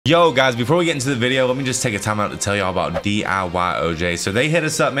Yo guys, before we get into the video, let me just take a time out to tell y'all about DIY OJ. So they hit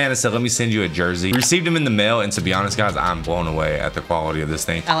us up, man, and said, let me send you a jersey. We received them in the mail, and to be honest, guys, I'm blown away at the quality of this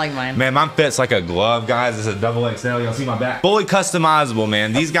thing. I like mine. Man, mine fits like a glove, guys. It's a double XL. Y'all see my back? Fully customizable,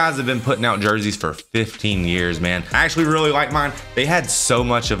 man. These guys have been putting out jerseys for 15 years, man. I actually really like mine. They had so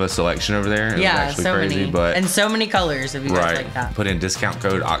much of a selection over there. It was actually so crazy, many. but and so many colors if you guys like that. Put in discount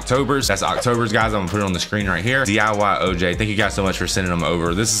code Octobers. That's Octobers, guys. I'm gonna put it on the screen right here. DIY OJ. Thank you guys so much for sending them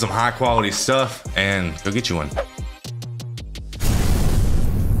over. This is some high quality stuff, and go get you one.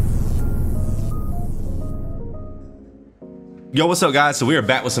 Yo, what's up, guys? So we are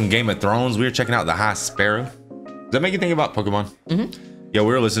back with some Game of Thrones. We were checking out the High Sparrow. Does that make you think about Pokemon? Yeah, we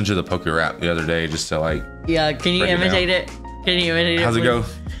were listening to the Poke Rap the other day just to like. Yeah, can you imitate it? Can you imitate it? How's it go?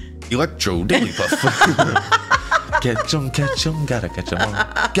 Electro Daily Puff. Catch 'em, gotta catch 'em all.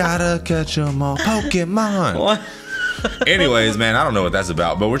 Gotta catch 'em all. Pokemon. What? Anyways, man, I don't know what that's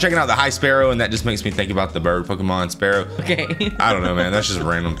about, but we're checking out the High Sparrow, and that just makes me think about the bird Pokemon Sparrow. Okay. I don't know, man. That's just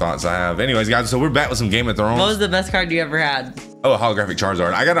random thoughts I have. Anyways, guys, so we're back with some Game of Thrones. What was the best card you ever had? Oh, a holographic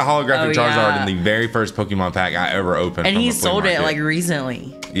Charizard. I got a holographic Charizard yeah. in the very first Pokemon pack I ever opened. And he sold it like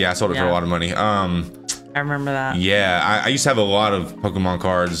recently. Yeah, I sold it for a lot of money. I remember that. Yeah, I used to have a lot of Pokemon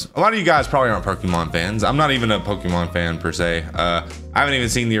cards. A lot of you guys probably aren't Pokemon fans. I'm not even a Pokemon fan per se. I haven't even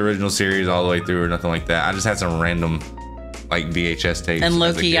seen the original series all the way through or nothing like that. I just had some random like VHS tapes. And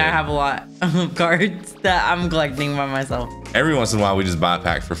low-key, I have a lot of cards that I'm collecting by myself. Every once in a while, we just buy a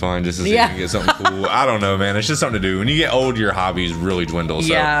pack for fun just to see if we can get something cool. I don't know, man. It's just something to do. When you get old, your hobbies really dwindle.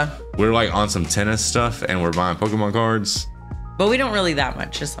 So we're like on some tennis stuff, and we're buying Pokemon cards. But we don't really that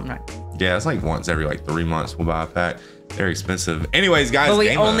much, just sometimes. Yeah, it's like once every like 3 months we'll buy a pack. They're expensive. Anyways, guys. But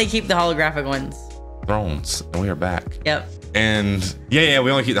we only keep the holographic ones. Thrones, and we are back. Yep. And yeah,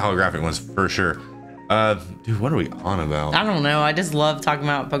 we only keep the holographic ones for sure. Dude, what are we on about? I don't know. I just love talking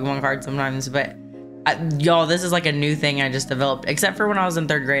about Pokemon cards sometimes, but y'all, this is like a new thing I just developed. Except for when I was in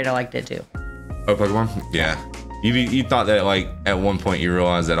 3rd grade, I liked it too. Oh, Pokemon? Yeah. You thought that like at one point you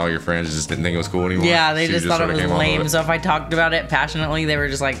realized that all your friends just didn't think it was cool anymore? Yeah, they just thought it was lame. So if I talked about it passionately, they were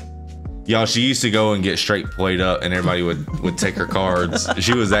just like, y'all, she used to go and get straight played up, and everybody would take her cards.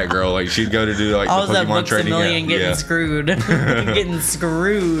 She was that girl. Like she'd go to do like the Pokemon trading. And getting screwed, getting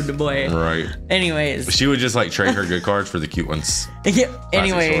screwed, boy. Right. Anyways, she would just like trade her good cards for the cute ones.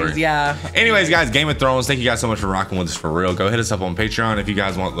 Anyways, yeah. Anyways, guys, Game of Thrones. Thank you guys so much for rocking with us for real. Go hit us up on Patreon if you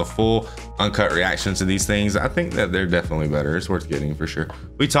guys want the full uncut reactions to these things. I think that they're definitely better. It's worth getting for sure.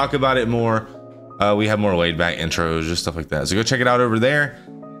 We talk about it more. We have more laid back intros, just stuff like that. So go check it out over there.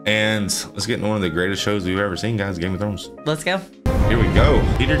 And let's get into one of the greatest shows we've ever seen, guys. Game of Thrones. Let's go. Here we go.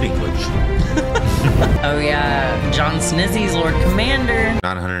 Peter Dinklage. Oh yeah, John Snizzy's Lord Commander.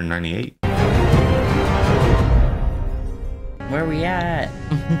 998. Where we at?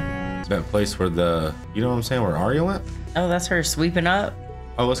 It's that place where the, you know what I'm saying, where Arya went? Oh, that's her sweeping up.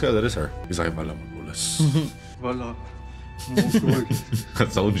 Oh, let's go. That is her. He's like, I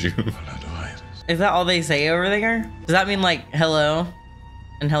told you. Is that all they say over there? Does that mean like hello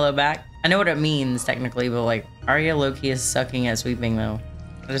and hello back? I know what it means technically, but like Arya low-key is sucking at sweeping though.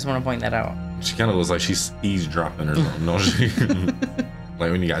 I just want to point that out. She kind of looks like she's eavesdropping or something, don't she?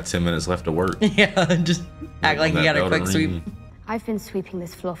 Like when you got 10 minutes left to work. Yeah, just act like you got a quick sweep. I've been sweeping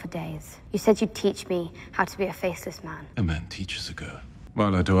this floor for days. You said you'd teach me how to be a faceless man. A man teaches a girl.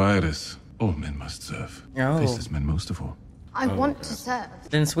 While do Iris, all men must serve. Oh. Faceless men most of all. I want to serve.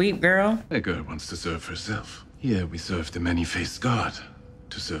 Then sweep, girl. A girl wants to serve herself. Here we serve the many-faced god.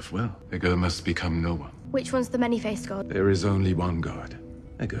 To serve well, a girl must become no one. Which one's the many-faced god? There is only one god.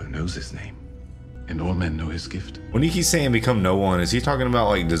 A girl knows his name. And all men know his gift. When he keeps saying become no one, is he talking about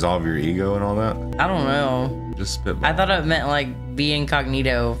like dissolve your ego and all that? I don't know. Just spitball. I thought it meant like be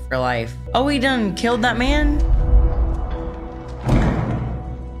incognito for life. Oh, we done killed that man?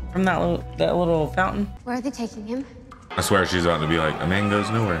 From that little fountain? Where are they taking him? I swear she's about to be like, a man goes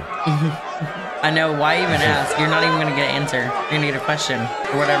nowhere. I know, why even ask? You're not even gonna get an answer. You're gonna get a question,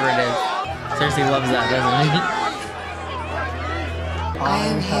 or whatever it is. Cersei loves that, doesn't I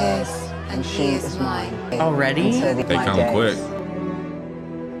am his, and she is mine. he? Already? They come quick.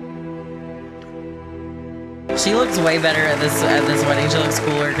 She looks way better at this wedding. She looks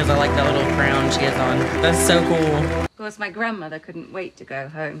cooler because I like that little crown she has on. That's so cool. Of course, my grandmother couldn't wait to go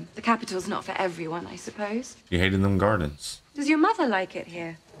home. The capital's not for everyone, I suppose. You hated them gardens. Does your mother like it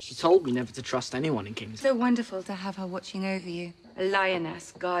here? She told me never to trust anyone in King's. So wonderful to have her watching over you. A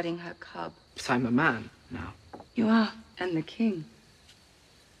lioness guarding her cub. But I'm a man now. You are, and the king.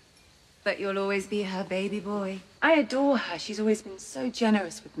 But you'll always be her baby boy. I adore her. She's always been so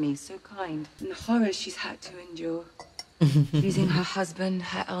generous with me, so kind. And the horrors she's had to endure. Losing her husband,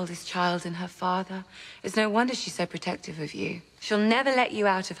 her eldest child, and her father. It's no wonder she's so protective of you. She'll never let you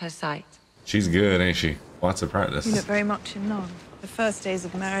out of her sight. She's good, ain't she? Lots of practice. You look very much in love. The first days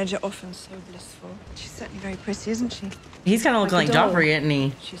of marriage are often so blissful. She's certainly very pretty, isn't she? He's kind of looking like a doll. Joffrey, isn't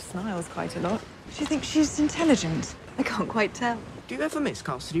he? She smiles quite a lot. She thinks she's intelligent. I can't quite tell. Do you ever miss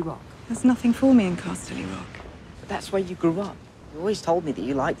Casterly Rock? There's nothing for me in Casterly Rock. But that's where you grew up. You always told me that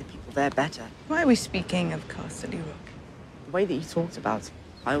you liked the people there better. Why are we speaking of Casterly Rock? The way that you talked about it,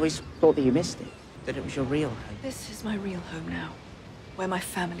 I always thought that you missed it. That it was your real home. This is my real home now, where my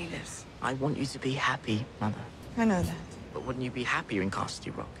family lives. I want you to be happy, Mother. I know that. But wouldn't you be happier in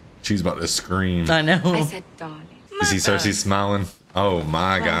Casterly Rock? She's about to scream. I know. I said, darling. You see Cersei smiling? Oh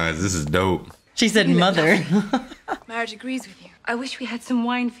my guys, this is dope. She said mother. Marriage agrees with you. I wish we had some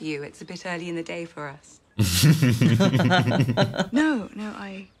wine for you. It's a bit early in the day for us. No,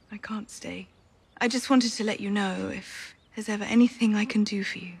 I can't stay. I just wanted to let you know if there's ever anything I can do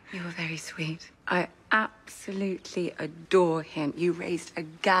for you. You were very sweet. I absolutely adore him. You raised a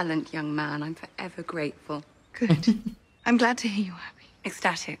gallant young man. I'm forever grateful. Good. I'm glad to hear you're happy.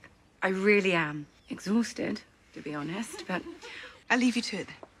 Ecstatic. I really am. Exhausted, to be honest, but... I'll leave you to it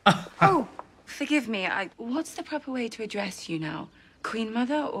then. Oh, forgive me. What's the proper way to address you now? Queen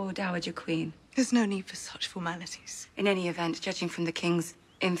Mother or Dowager Queen? There's no need for such formalities. In any event, judging from the King's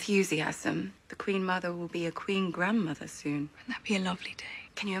enthusiasm, the Queen Mother will be a Queen Grandmother soon. Wouldn't that be a lovely day?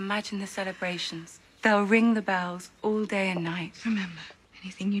 Can you imagine the celebrations? They'll ring the bells all day and night. Remember,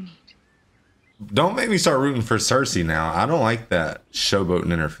 anything you need. Don't make me start rooting for Cersei now. I don't like that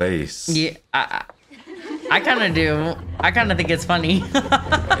showboating in her face. Yeah, I kind of do. I kind of think it's funny.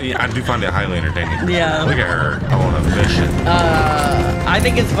 Yeah, I do find it highly entertaining. Yeah. Look at her. I want a mission. I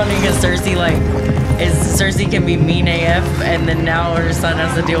think it's funny because Cersei can be mean AF, and then now her son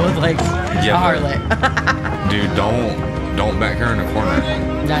has to deal with like a harlot. Dude, don't back her in a corner.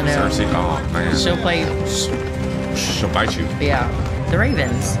 I know. Cersei, oh man. She'll bite you. Yeah, the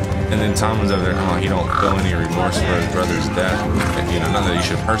Ravens. And then Tommen's over there. Oh, he don't feel any remorse for his brother's death. And, you know, not that you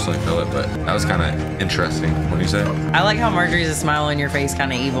should personally feel it, but that was kind of interesting. What do you say? I like how Marjorie's a smile on your face,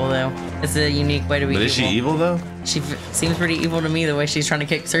 kind of evil though. It's a unique way to be. But is she evil though? She seems pretty evil to me the way she's trying to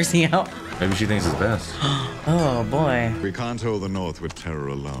kick Cersei out. Maybe she thinks it's best. Oh boy. We can't hold the North with terror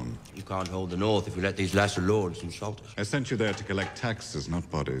alone. You can't hold the North if you let these lesser lords insult us. I sent you there to collect taxes, not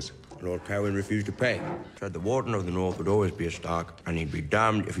bodies. Lord Cowan refused to pay. Said the Warden of the North would always be a Stark, and he'd be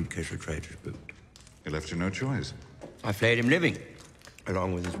damned if he'd kiss a traitor's boot. He left you no choice. I flayed him living,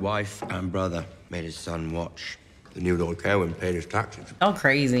 along with his wife and brother. Made his son watch. The new Lord Cowan paid his taxes. Oh,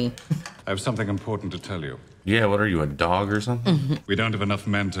 crazy. I have something important to tell you. Yeah, what are you, a dog or something? We don't have enough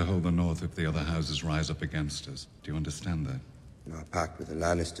men to hold the North if the other houses rise up against us. Do you understand that? Our pact with the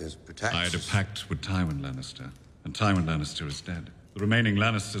Lannisters protects I had a us. pact with Tywin Lannister, and Tywin Lannister is dead. The remaining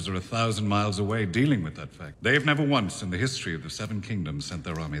Lannisters are 1,000 miles away dealing with that fact. They've never once in the history of the Seven Kingdoms sent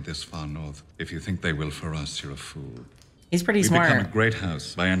their army this far north. If you think they will for us, you're a fool. He's pretty We smart. become a great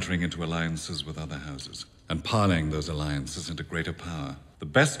house by entering into alliances with other houses and parlaying those alliances into greater power. The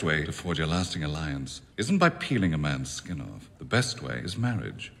best way to forge a lasting alliance isn't by peeling a man's skin off. The best way is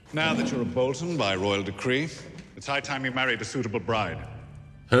marriage. Now that you're a Bolton by royal decree, it's high time you married a suitable bride.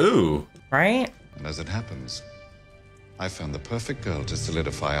 Who? Right? And as it happens, I found the perfect girl to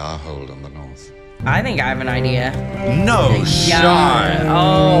solidify our hold on the North. I think I have an idea. No shot.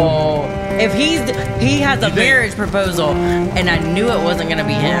 Oh, if he has a marriage proposal, and I knew it wasn't gonna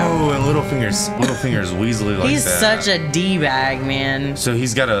be him. Oh, and Littlefinger's Weasley like He's that. such a d-bag, man. So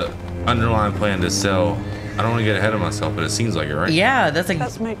he's got a underlying plan to sell. I don't want to get ahead of myself, but it seems like it, right? Yeah,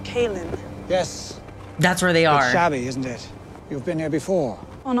 that's Moat Cailin. Yes. that's where they are. It's shabby, isn't it? You've been here before.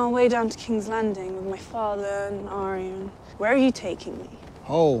 On our way down to King's Landing with my father and Arya. Where are you taking me?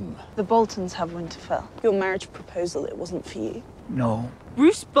 Home. The Boltons have Winterfell. Your marriage proposal, it wasn't for you. No.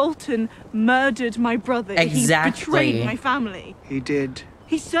 Roose Bolton murdered my brother. Exactly. He betrayed my family. He did.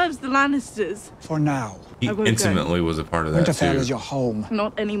 He serves the Lannisters. For now. He I won't intimately was a part of that Winterfell too. is your home.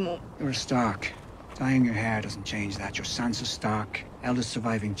 Not anymore. You're a Stark. Dyeing your hair doesn't change that. You're Sansa Stark, eldest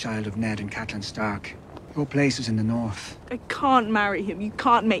surviving child of Ned and Catelyn Stark. Your place is in the North. I can't marry him. You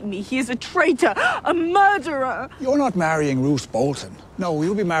can't make me. He is a traitor, a murderer. You're not marrying Roose Bolton. No,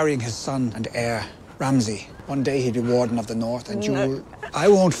 you'll be marrying his son and heir, Ramsay. One day he'll be Warden of the North, and you'll... I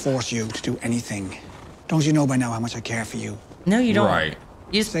won't force you to do anything. Don't you know by now how much I care for you? No, you don't. Right.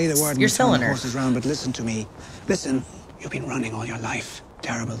 You Say the word and you're turn selling the her. horses round, but listen to me. Listen, you've been running all your life.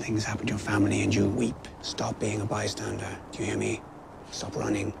 Terrible things happen to your family and you weep. Stop being a bystander. Do you hear me? Stop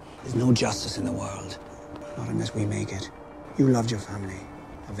running. There's no justice in the world. Not unless we make it. You loved your family.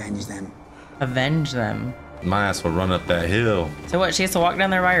 Avenge them. Avenge them. My ass will run up that hill. So what, she has to walk down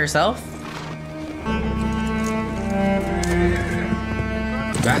there by herself?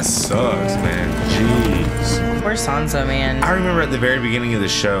 That sucks, man. Jeez. Poor Sansa, man. I remember at the very beginning of the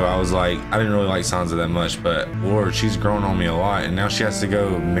show, I was like, I didn't really like Sansa that much, but Lord, she's grown on me a lot, and now she has to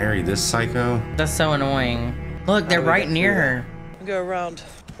go marry this psycho. That's so annoying. Look, they're right near her. Go around.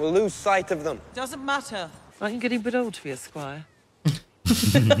 We'll lose sight of them. Doesn't matter. I'm getting a bit old to be a squire.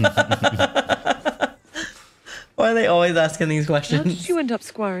 Why are they always asking these questions? How did you end up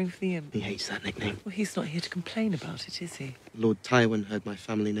squiring for the imp? He hates that nickname. Well, he's not here to complain about it, is he? Lord Tywin heard my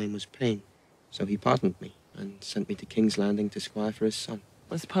family name was Payne, so he pardoned me and sent me to King's Landing to squire for his son.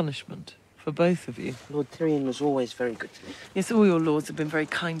 As punishment for both of you. Lord Tyrion was always very good to me. Yes, all your lords have been very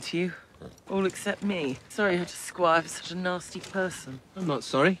kind to you. All except me. Sorry you had to squire for such a nasty person. I'm not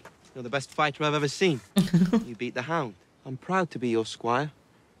sorry. You're the best fighter I've ever seen. You beat the Hound. I'm proud to be your squire.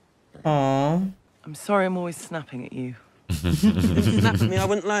 Aww. I'm sorry I'm always snapping at you. If you snapped at me, I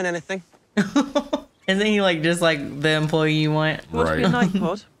wouldn't learn anything. Isn't he like just like the employee you want? You want to be a night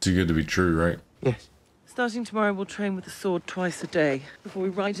pod? Too good to be true, right? Yes. Starting tomorrow, we'll train with the sword twice a day. Before we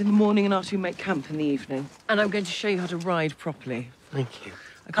ride in the morning and after we make camp in the evening. And I'm going to show you how to ride properly. Thank you.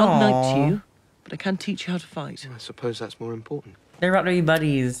 I can't Aww. knight you, but I can teach you how to fight. I suppose that's more important. They're about to be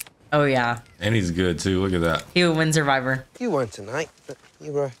buddies. Oh yeah. And he's good too. Look at that. He would win Survivor. You weren't a knight, but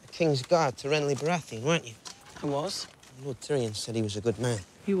you were a king's guard to Renly Baratheon, weren't you? I was. Lord Tyrion said he was a good man.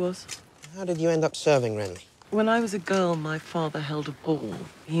 He was. How did you end up serving Renly? When I was a girl, my father held a ball.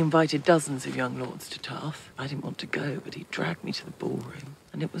 He invited dozens of young lords to Tarth. I didn't want to go, but he dragged me to the ballroom,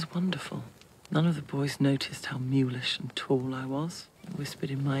 and it was wonderful. None of the boys noticed how mulish and tall I was. They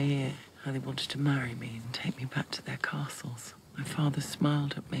whispered in my ear how they wanted to marry me and take me back to their castles. My father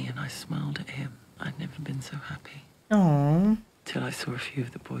smiled at me, and I smiled at him. I'd never been so happy. Aww. Till I saw a few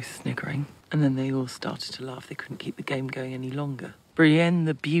of the boys sniggering, and then they all started to laugh. They couldn't keep the game going any longer. Brienne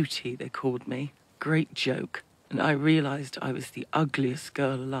the Beauty, they called me. Great joke. And I realized I was the ugliest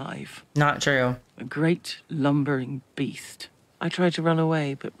girl alive. Not true. A great lumbering beast. I tried to run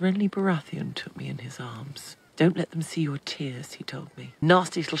away, but Renly Baratheon took me in his arms. Don't let them see your tears, he told me.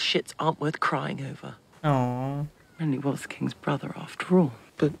 Nasty little shits aren't worth crying over. Aww. Renly was the king's brother, after all.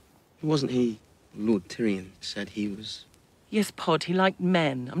 But wasn't he... Lord Tyrion said he was... Yes, Pod, he liked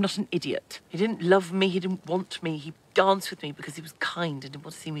men. I'm not an idiot. He didn't love me, he didn't want me. He danced with me because he was kind and didn't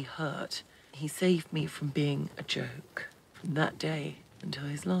want to see me hurt. He saved me from being a joke. From that day until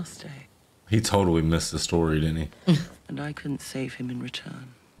his last day. He totally missed the story, didn't he? And I couldn't save him in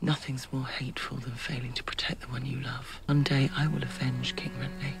return. Nothing's more hateful than failing to protect the one you love. One day I will avenge King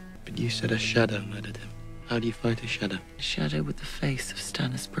Renly. But you said a shadow murdered him. How do you fight a shadow? A shadow with the face of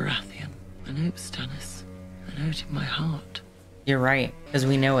Stannis Baratheon. I know it was Stannis. I know it in my heart. You're right, because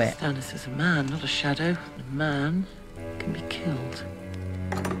we know it. Stannis is a man, not a shadow. A man can be killed.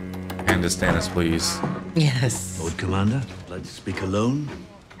 Hand to Stannis, please. Yes. Lord Commander, I'd like to speak alone.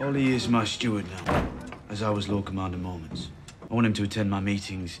 Ollie is my steward now, as I was Lord Commander moments. I want him to attend my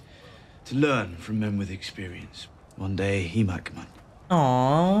meetings, to learn from men with experience. One day, he might command.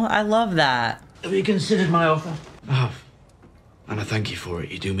 Aww, I love that. Have you considered my offer? I have. And I thank you for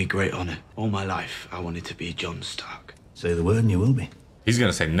it. You do me great honor. All my life, I wanted to be Jon Stark. Say the word and you will be. He's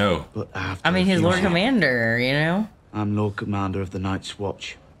gonna say no. But I have to I mean, he's refuse Lord you. Commander, you know? I'm Lord Commander of the Night's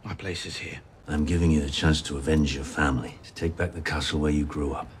Watch. My place is here. I'm giving you the chance to avenge your family, to take back the castle where you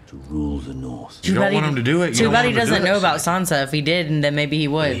grew up, to rule the North. You don't want him to do it. Too bad he doesn't know about Sansa. If he did, then maybe he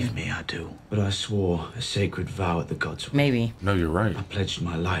would. Believe me, I do. But I swore a sacred vow at the gods. Maybe. No, you're right. I pledged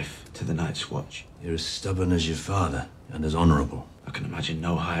my life to the Night's Watch. You're as stubborn as your father, and as honorable. I can imagine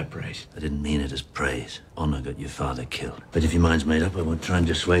no higher praise. I didn't mean it as praise. Honor got your father killed. But if your mind's made up, I won't try and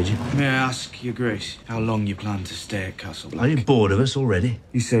dissuade you. May I ask, Your Grace, how long you plan to stay at Castle Black? Are you bored of us already?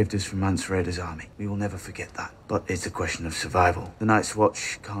 You saved us from Mance Raider's army. We will never forget that. But it's a question of survival. The Night's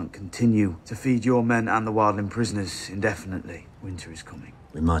Watch can't continue to feed your men and the wildling prisoners indefinitely. Winter is coming.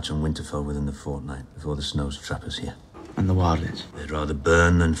 We march on Winterfell within the fortnight, before the snows trap us here. And the wildlings? They'd rather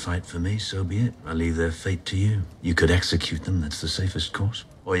burn than fight for me, so be it. I leave their fate to you. You could execute them, that's the safest course.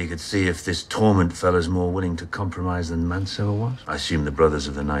 Or you could see if this Torment fella's more willing to compromise than Mance ever was. I assume the brothers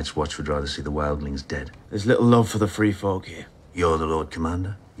of the Night's Watch would rather see the wildlings dead. There's little love for the free folk here. You're the Lord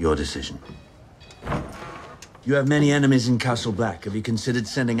Commander. Your decision. You have many enemies in Castle Black. Have you considered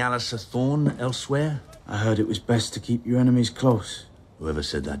sending Alistair Thorne elsewhere? I heard it was best to keep your enemies close. Whoever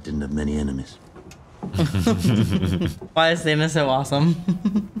said that didn't have many enemies. Why is Stannis so awesome?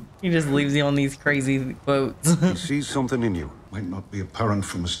 He just leaves you on these crazy quotes. He sees something in you. Might not be apparent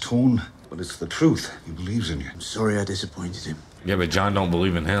from his tone, but it's the truth. He believes in you. I'm sorry I disappointed him. Yeah, but John don't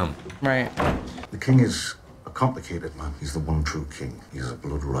believe in him. Right. The king is A complicated man. He's the one true king. He has a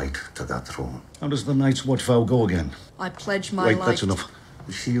blood right to that throne. How does the Night's Watch vow go again? I pledge my Wait, life. that's enough.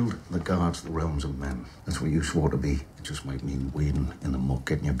 The shield that guards the realms of men. That's what you swore to be. It just might mean wading in the muck,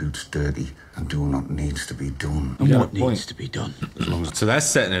 getting your boots dirty, and doing what needs to be done. And what needs to be done? As long as So that's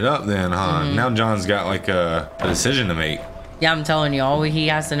setting it up then, huh? Now John's got like a decision to make. Yeah, I'm telling you, all he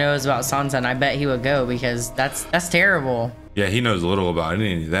has to know is about Sansa, and I bet he would go because that's terrible. Yeah, he knows little about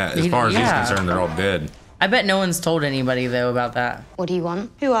any of that. As far as he's concerned, they're all dead. I bet no one's told anybody though about that. What do you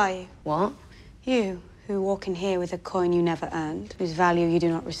want? Who are you? What? You, who walk in here with a coin you never earned, whose value you do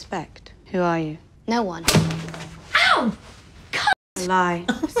not respect. Who are you? No one. Ow! A lie.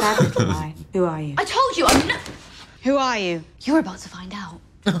 A sad little lie. Who are you? I told you I'm not. Who are you? You're about to find out.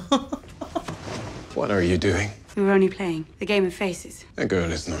 What are you doing? We were only playing the game of faces. The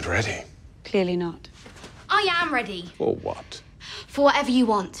girl is not ready. Clearly not. I am ready. For what? For whatever you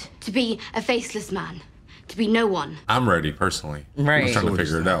want. To be a faceless man. To be no one. I'm ready, personally. Right. I'm trying to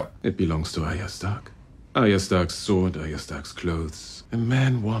figure it out. It belongs to Arya Stark. Arya Stark's sword, Arya Stark's clothes. A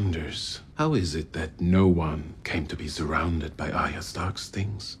man wonders, how is it that no one came to be surrounded by Arya Stark's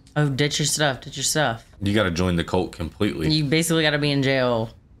things? Oh, ditch your stuff. Ditch your stuff. You got to join the cult completely. You basically got to be in jail.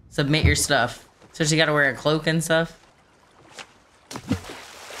 Submit your stuff. So you got to wear a cloak and stuff.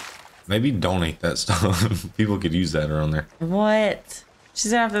 Maybe donate that stuff. People could use that around there. What?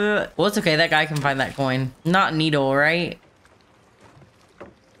 She's gonna have to. Well, it's okay. That guy can find that coin. Not needle, right?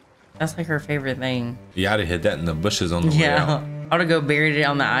 That's like her favorite thing. Yeah, I'd have hid that in the bushes on the way out. I would have go buried it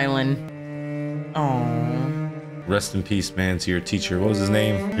on the island. Oh. Rest in peace, man, to your teacher. What was his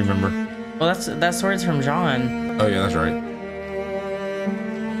name? You remember? Well, that sword's from John. Oh, yeah, that's right.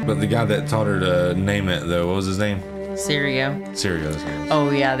 But the guy that taught her to name it, though, what was his name? Sirio. Sirio. That's right. Oh,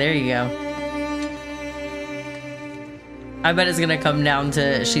 yeah, there you go. I bet it's gonna come down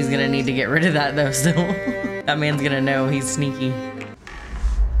to she's gonna need to get rid of that, though, still. That man's gonna know he's sneaky.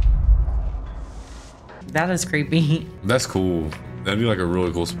 That is creepy. That's cool. That'd be like a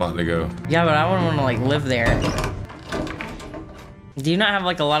really cool spot to go. Yeah, but I wouldn't want to like live there. Do you not have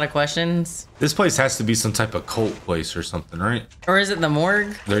like a lot of questions? This place has to be some type of cult place or something, right? Or is it the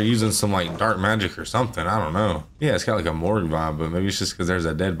morgue? They're using some like dark magic or something. I don't know. Yeah, it's got like a morgue vibe, but maybe it's just because there's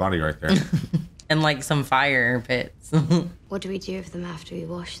a dead body right there. And like some fire pits. What do we do with them after we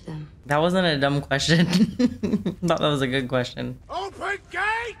wash them? That wasn't a dumb question. Thought that was a good question. Open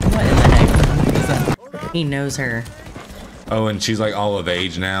gate! What in the heck is that? He knows her. Oh, and she's like all of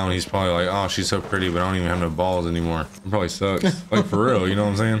age now, and he's probably like, oh, she's so pretty, but I don't even have no balls anymore. It probably sucks. Like, for real, you know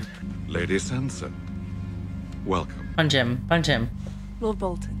what I'm saying? Lady Sansa, welcome. Punch him. Punch him. Lord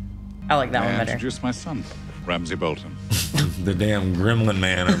Bolton. I like that May one I better. introduce my son, Ramsay Bolton. The damn gremlin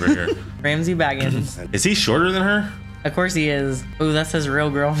man over here. Ramsay Baggins. Is he shorter than her? Of course he is. Oh, that's his real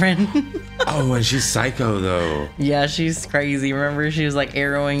girlfriend. Oh, and she's psycho, though. Yeah, she's crazy. Remember, she was like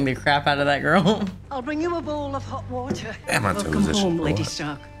arrowing the crap out of that girl. I'll bring you a bowl of hot water. Damn, my Welcome toes are home, shit. Lady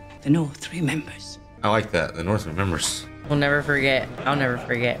Stark. The North remembers. I like that. The North remembers. We'll never forget. I'll never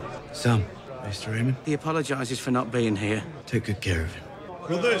forget. Sam, Mr. Raymond. He apologises for not being here. Take good care of him.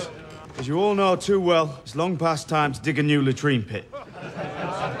 Brothers, as you all know too well, it's long past time to dig a new latrine pit.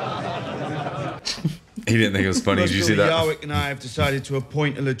 He didn't think it was funny. Did you see that? Yarwick and I have decided to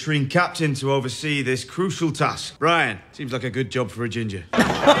appoint a latrine captain to oversee this crucial task. Brian, seems like a good job for a ginger.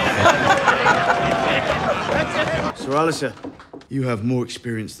 Sir Alistair, you have more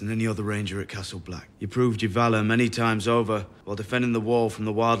experience than any other ranger at Castle Black. You proved your valor many times over while defending the wall from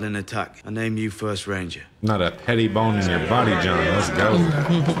the wildling attack. I name you first ranger. Not a petty bone in your body, John. Let's go.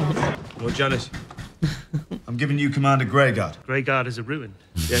 Lord Janice, I'm giving you command of Greyguard. Greyguard is a ruin.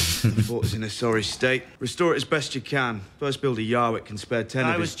 Yes, the fort is in a sorry state. Restore it as best you can. First builder Yarwick can spare 10 of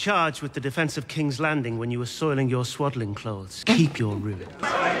I his... was charged with the defense of King's Landing when you were soiling your swaddling clothes. Keep your ruin.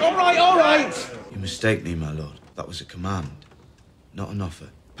 All right! You mistake me, my lord. That was a command, not an offer.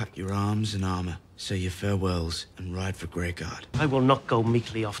 Pack your arms and armor, say your farewells, and ride for Greyguard. I will not go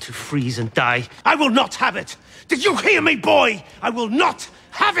meekly off to freeze and die. I will not have it! Did you hear me, boy? I will not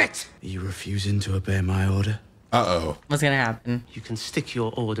have it! Are you refusing to obey my order? Uh-oh. What's gonna happen? You can stick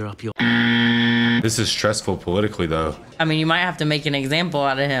your order up your... This is stressful politically, though. I mean, you might have to make an example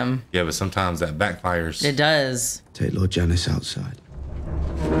out of him. Yeah, but sometimes that backfires. It does. Take Lord Janice outside.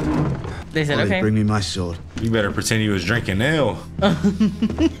 They said, Ollie, okay. bring me my sword. You better pretend you was drinking ale. Yeah,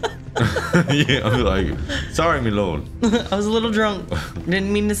 I'll be like, sorry, my lord. I was a little drunk.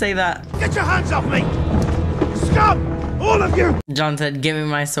 Didn't mean to say that. Get your hands off me! Scum! All of you! John said, give me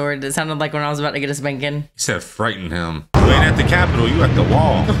my sword. It sounded like when I was about to get a spanking. He said frighten him. You ain't at the Capitol, you at the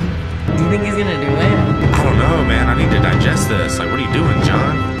wall. You think he's gonna do it? I don't know, man. I need to digest this. Like, what are you doing,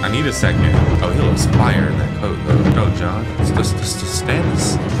 John? I I need a second. Oh, he looks fire in that coat, though. No, John. Just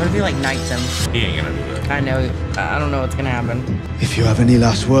Stannis. What if he like knights him? He ain't gonna do it. I know. I don't know what's gonna happen. If you have any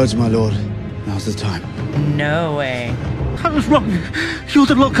last words, my lord, now's the time. No way. I was wrong. You're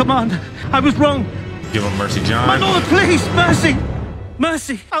the Lord Commander. I was wrong. Give him mercy, John. My lord, please, mercy.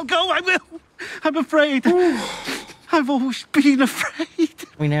 Mercy. I'll go. I will. I'm afraid. I've always been afraid.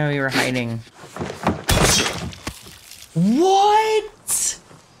 We know you were hiding. What?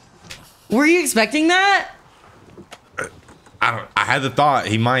 Were you expecting that? I had the thought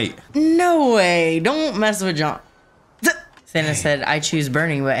he might. No way. Don't mess with John. Santa said, I choose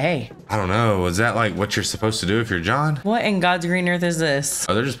burning, but hey. I don't know. Is that like what you're supposed to do if you're John? What in God's green earth is this?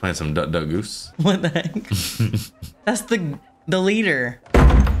 Oh, they're just playing some Duck Duck Goose. What the heck? That's the leader.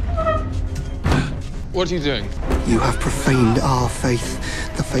 What are you doing? You have profaned our faith,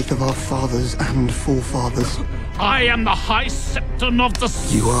 the faith of our fathers and forefathers. I am the High Septon of the...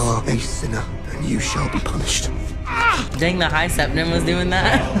 You are a sinner, and you shall be punished. Dang, the High Septon was doing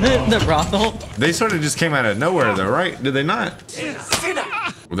that. The brothel. They sort of just came out of nowhere, though, right? Did they not?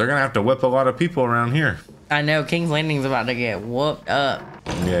 Well, they're gonna have to whip a lot of people around here. I know, King's Landing's about to get whooped up.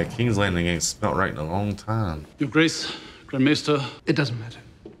 Yeah, King's Landing ain't smelt right in a long time. Your Grace, Grand Maester. It doesn't matter.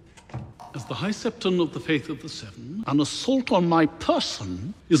 As the High Septon of the Faith of the Seven, an assault on my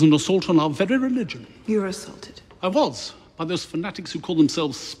person is an assault on our very religion. You were assaulted. I was, by those fanatics who call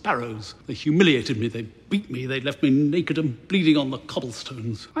themselves Sparrows. They humiliated me, they beat me, they left me naked and bleeding on the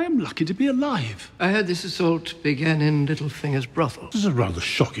cobblestones. I am lucky to be alive. I heard this assault began in Littlefinger's brothel. This is a rather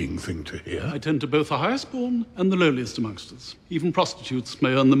shocking thing to hear. I tend to both the highest born and the lowliest amongst us. Even prostitutes may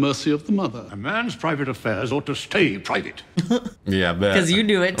earn the mercy of the mother. A man's private affairs ought to stay private. Yeah, I bet. Because you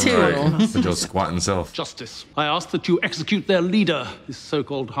do it too. Right. With your squatting self. Justice. I ask that you execute their leader, this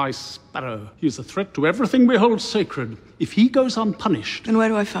so-called High Sparrow. He is a threat to everything we hold sacred. If he goes unpunished... And where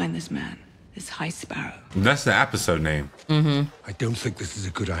do I find this man? This High Sparrow? That's the episode name. Mm-hmm. I don't think this is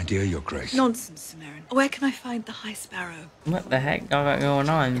a good idea, Your Grace. Nonsense, Samarin. Where can I find the High Sparrow? What the heck y'all got going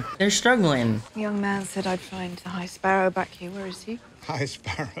on? They're struggling. The young man said I'd find the High Sparrow back here. Where is he? High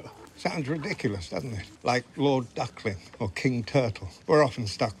Sparrow. Sounds ridiculous, doesn't it? Like Lord Duckling or King Turtle. We're often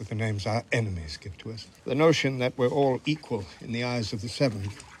stuck with the names our enemies give to us. The notion that we're all equal in the eyes of the Seven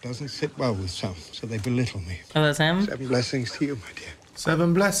doesn't sit well with some, so they belittle me. Oh, that's him? 7 blessings to you, my dear.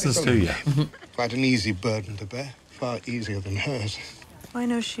 7 blessings to you. Quite an easy burden to bear. Far easier than hers. Why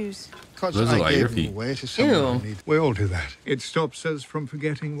no shoes? Because Those are like your them feet. away to someone Ew. who needs. We all do that. It stops us from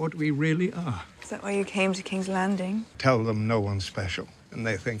forgetting what we really are. Is that why you came to King's Landing? Tell them no one's special, and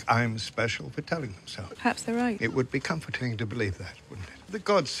they think I'm special for telling them so. Perhaps they're right. It would be comforting to believe that, wouldn't it? The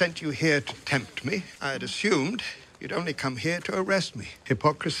gods sent you here to tempt me. I had assumed you'd only come here to arrest me.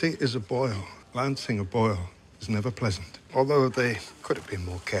 Hypocrisy is a boil. Lancing a boil is never pleasant. Although they could have been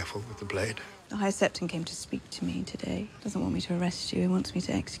more careful with the blade. The High Septon came to speak to me today. Doesn't want me to arrest you. He wants me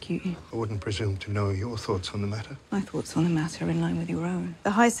to execute you. I wouldn't presume to know your thoughts on the matter. My thoughts on the matter are in line with your own.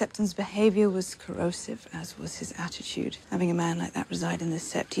 The High Septon's behavior was corrosive, as was his attitude. Having a man like that reside in the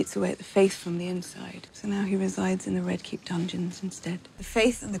Sept eats away at the faith from the inside. So now he resides in the Red Keep dungeons instead. The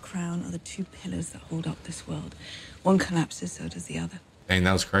faith and the crown are the two pillars that hold up this world. One collapses, so does the other. Dang,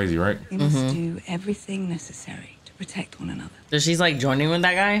 that was crazy, right? We must do everything necessary to protect one another. So she's like joining with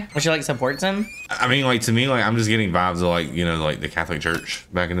that guy? Or she like supports him? I mean, like, to me, like, I'm just getting vibes of, like, you know, like the Catholic Church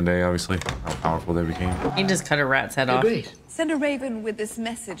back in the day, obviously. How powerful they became. He just cut a rat's head off. Great. Send a raven with this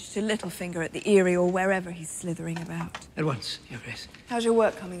message to Littlefinger at the Eyrie or wherever he's slithering about. At once, Your Grace. How's your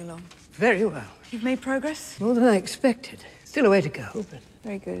work coming along? Very well. You've made progress? More than I expected. Still a way to go, but...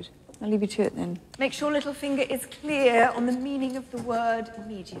 Very good. I'll leave you to it then. Make sure Littlefinger is clear on the meaning of the word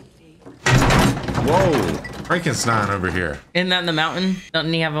immediately. Whoa, Frankenstein over here. Isn't that in the mountain?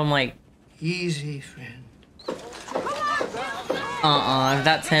 Doesn't he have him like... Easy, friend. If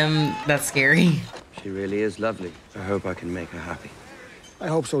that's him, that's scary. She really is lovely. I hope I can make her happy. I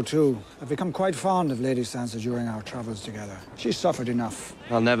hope so too. I've become quite fond of Lady Sansa during our travels together. She's suffered enough.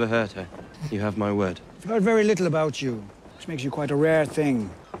 I'll never hurt her. You have my word. I've heard very little about you, which makes you quite a rare thing.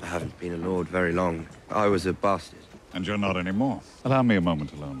 I haven't been a lord very long. I was a bastard. And you're not anymore. Allow me a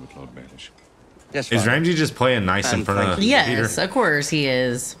moment alone with Lord Baelish. Yes, Is Father. Ramsay just playing nice in front of Peter? Yes, of course he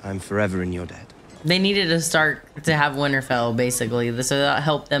is. I'm forever in your debt. They needed to start to have Winterfell, basically, so that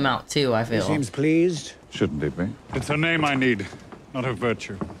helped them out too, I He feel. seems pleased. Shouldn't it be? It's her name I need, not her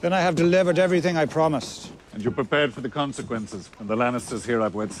virtue. Then I have delivered everything I promised. And you're prepared for the consequences. And the Lannisters here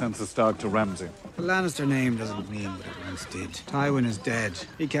I've wed Sansa Stark to Ramsay. The Lannister name doesn't mean what it once did. Tywin is dead.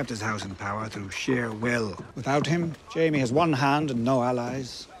 He kept his house in power through sheer will. Without him, Jaime has one hand and no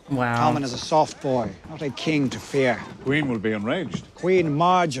allies. Wow. Tommen is a soft boy, not a king to fear. Queen will be enraged. Queen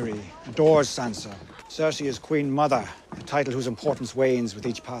Marjorie adores Sansa. Cersei is Queen Mother, a title whose importance wanes with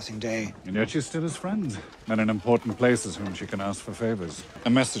each passing day. And yet she's still his friend. Men in important places whom she can ask for favors. A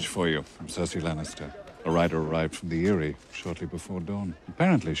message for you from Cersei Lannister. A rider arrived from the Eyrie shortly before dawn.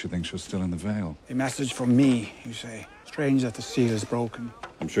 Apparently she thinks you're still in the Vale. A message from me, you say. Strange that the seal is broken.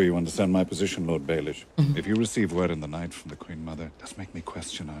 I'm sure you understand my position, Lord Baelish. If you receive word in the night from the Queen Mother, it does make me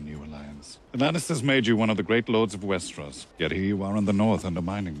question our new alliance. The Lannisters made you one of the great lords of Westeros, yet here you are in the north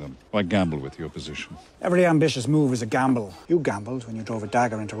undermining them. Why gamble with your position? Every ambitious move is a gamble. You gambled when you drove a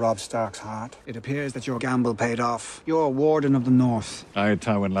dagger into Robb Stark's heart. It appears that your gamble paid off. You're Warden of the North. I had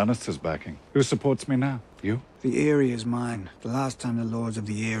Tywin Lannister's backing. Who supports me now? You? The Eyrie is mine. The last time the Lords of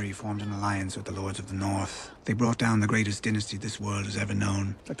the Eyrie formed an alliance with the Lords of the North, they brought down the greatest dynasty this world has ever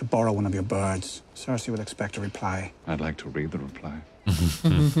known. I'd like to borrow one of your birds. Cersei would expect a reply. I'd like to read the reply.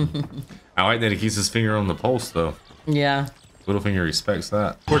 I like that he keeps his finger on the pulse, though. Yeah. Littlefinger respects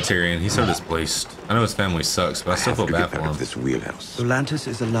that. Poor Tyrion, he's so displaced. I know his family sucks, but I still feel bad for him. This wheelhouse. Volantis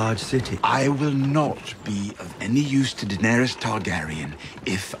is a large city. I will not be of any use to Daenerys Targaryen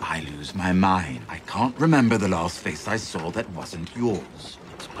if I lose my mind. I can't remember the last face I saw that wasn't yours.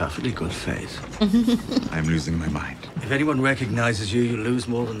 It's a perfectly good face. I'm losing my mind. If anyone recognizes you, you lose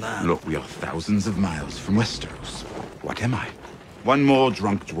more than that. Look, we are thousands of miles from Westeros. What am I? One more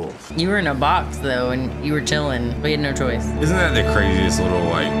drunk dwarf. You were in a box though, and you were chilling. We had no choice. Isn't that the craziest little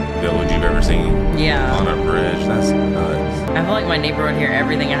like village you've ever seen? Yeah. On a bridge. That's nuts. I feel like my neighbor would hear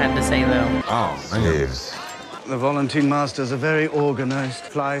everything I had to say though. Oh, slaves. The Volantene masters are very organized.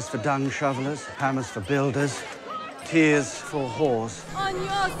 Flies for dung shovelers, hammers for builders, tears for whores.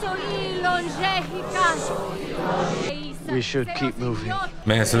 We should keep moving.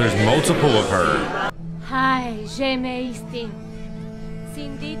 Man, so there's multiple of her.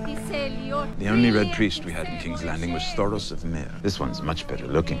 The only red priest we had in King's Landing was Thoros of Myr. This one's much better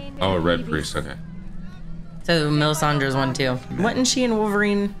looking. Oh, a red priest, okay. So Melisandre's one too. Wasn't she in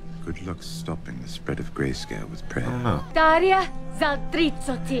Wolverine? Good luck stopping the spread of grayscale with prayer. No.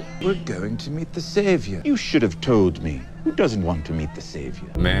 We're going to meet the Savior. You should have told me. Who doesn't want to meet the Savior?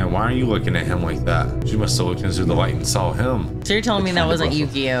 Man, why are you looking at him like that? She must have looked into the light and saw him. So you're telling me that wasn't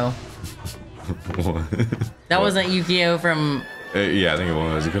Yukio? That wasn't Yukio from... Yeah, I think it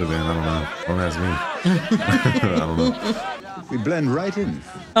was. It could have been. I don't know. Don't ask me. I don't know. We blend right in.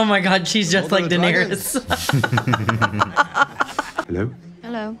 Oh my god, she's just like Daenerys. Hello?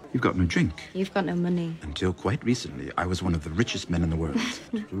 Hello. You've got no drink. You've got no money. Until quite recently, I was one of the richest men in the world.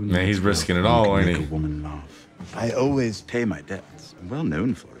 Man, he's risking it all, ain't he? A woman laugh. I always pay my debts. I'm well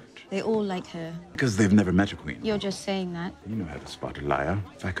known for it. They all like her. Because they've never met a queen. You're just saying that. You know how to spot a liar.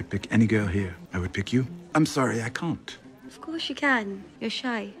 If I could pick any girl here, I would pick you. I'm sorry, I can't. Of course you can. You're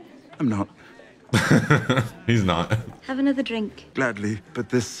shy. I'm not. He's not. Have another drink. Gladly, but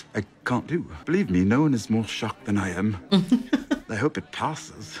this I can't do. Believe me, no one is more shocked than I am. I hope it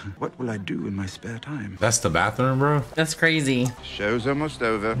passes. What will I do in my spare time? That's the bathroom, bro? That's crazy. Show's almost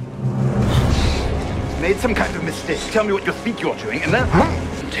over. Made some kind of mistake. Tell me what you think you're doing, and then...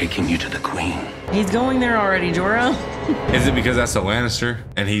 I'm taking you to the Queen. He's going there already, Jorah. Is it because that's a Lannister?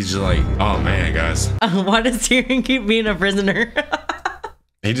 And he's just like, oh man, guys. Why does Tyrion keep being a prisoner?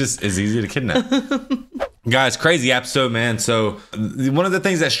 He just is easy to kidnap. Guys, crazy episode, man. So one of the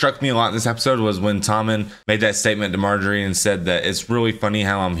things that struck me a lot in this episode was when Tommen made that statement to Marjorie and said that it's really funny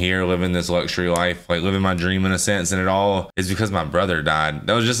how I'm here living this luxury life, like living my dream in a sense, and it all is because my brother died.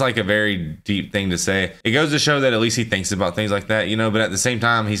 That was just like a very deep thing to say. It goes to show that at least he thinks about things like that, you know, but at the same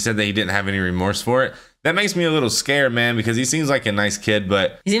time, he said that he didn't have any remorse for it. That makes me a little scared, man, because he seems like a nice kid,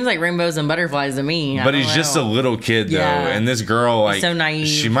 but... He seems like rainbows and butterflies to me. But he's just a little kid, though. Yeah. And this girl, like... He's so naive.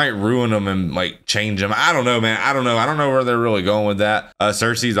 She might ruin him and, like, change him. I don't know, man. I don't know. I don't know where they're really going with that.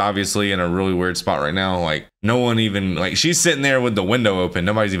 Cersei's obviously in a really weird spot right now. Like, no one even... Like, she's sitting there with the window open.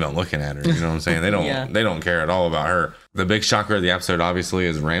 Nobody's even looking at her. You know what I'm saying? They don't Yeah. They don't care at all about her. The big shocker of the episode, obviously,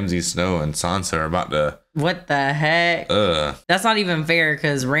 is Ramsay Snow and Sansa are about to... What the heck? That's not even fair,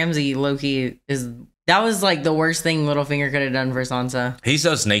 because Ramsay Loki is... That was like the worst thing Littlefinger could have done for Sansa. He's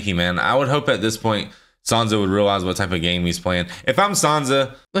so snaky, man. I would hope at this point Sansa would realize what type of game he's playing. If I'm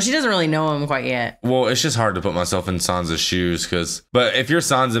Sansa... Well, she doesn't really know him quite yet. Well, it's just hard to put myself in Sansa's shoes, but if you're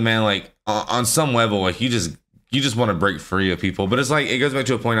Sansa, man, like on some level, like you just want to break free of people. But it's like, it goes back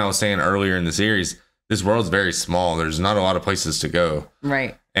to a point I was saying earlier in the series. This world's very small. There's not a lot of places to go.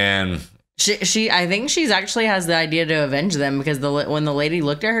 Right. And I think she's actually has the idea to avenge them because when the lady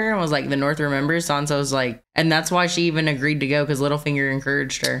looked at her and was like, the North remembers, Sansa was like, and that's why she even agreed to go because Littlefinger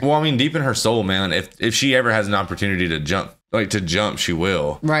encouraged her. Well, I mean, deep in her soul, man, if she ever has an opportunity to jump, she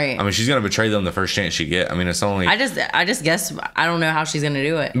will. Right. I mean, she's gonna betray them the first chance she get. I mean, it's only. I just guess I don't know how she's gonna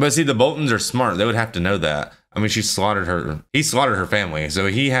do it. But see, the Boltons are smart. They would have to know that. I mean, he slaughtered her family, so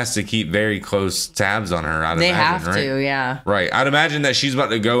he has to keep very close tabs on her. They have to, yeah. Right. I'd imagine that she's about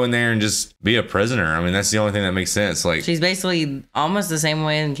to go in there and just be a prisoner. I mean, that's the only thing that makes sense. Like, she's basically almost the same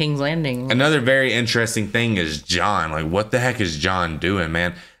way in King's Landing. Another very interesting thing is Jon. Like, what the heck is Jon doing,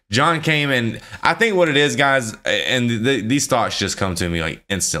 man? Jon came and I think what it is, guys, and these thoughts just come to me like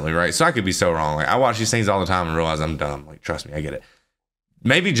instantly, right? So I could be so wrong. Like, I watch these things all the time and realize I'm dumb. Like, trust me, I get it.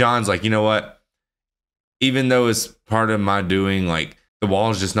 Maybe Jon's like, you know what? Even though it's part of my doing, like, the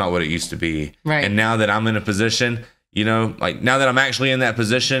wall is just not what it used to be. Right. And now that I'm in a position, you know, like, now that I'm actually in that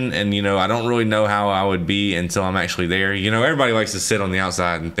position and, you know, I don't really know how I would be until I'm actually there. You know, everybody likes to sit on the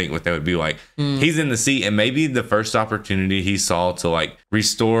outside and think what they would be like. He's in the seat, and maybe the first opportunity he saw to, like,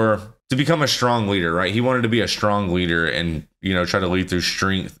 restore, to become a strong leader, right? He wanted to be a strong leader and, you know, try to lead through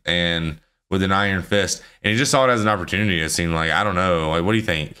strength and with an iron fist, and he just saw it as an opportunity. It seemed like, I don't know, like, what do you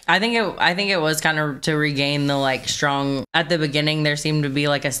think? I think it was kind of to regain the, like, strong. At the beginning, there seemed to be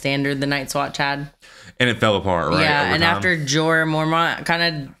like a standard the Night's Watch had, and it fell apart, right? Yeah, and after Jorah Mormont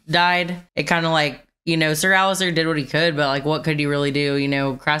kind of died, it kind of like, you know, Sir Alistair did what he could, but like, what could he really do? You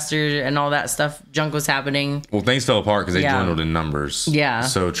know, Craster and all that stuff, junk was happening. Well, things fell apart because they dwindled in numbers. Yeah.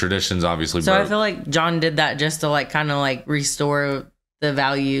 So traditions obviously So broke. I feel like Jon did that just to like kind of like restore the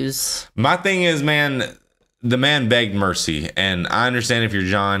values. My thing is, man, the man begged mercy, and I understand if you're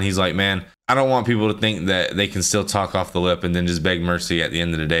Jon, he's like, man, I don't want people to think that they can still talk off the lip and then just beg mercy at the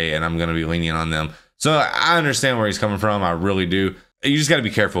end of the day, and I'm going to be lenient on them. So I understand where he's coming from. I really do. You just got to be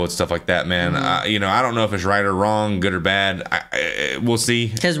careful with stuff like that, man. You know, I don't know if it's right or wrong, good or bad. We'll see.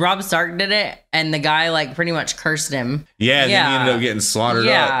 Because Robb Stark did it, and the guy like pretty much cursed him. Yeah, then he ended up getting slaughtered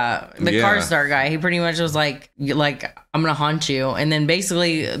up. The Karstark guy, he pretty much was like, I'm gonna haunt you, and then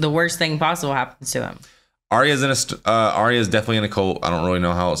basically the worst thing possible happens to him. Arya's definitely in a cult. I don't really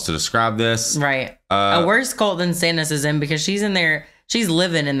know how else to describe this. Right. A worse cult than Stannis is in, because she's in there. She's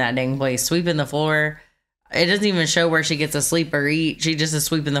living in that dang place, sweeping the floor. It doesn't even show where she gets to sleep or eat. She just is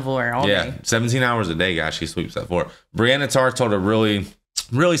sweeping the floor all day. 17 hours a day, guys. She sweeps that floor. Brienne of Tarth told a really,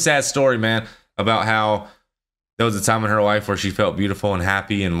 really sad story, man, about how there was a time in her life where she felt beautiful and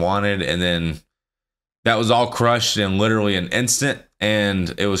happy and wanted, and then that was all crushed in literally an instant,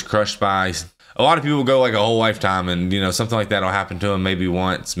 and it was crushed by. A lot of people go like a whole lifetime, and, you know, something like that will happen to them maybe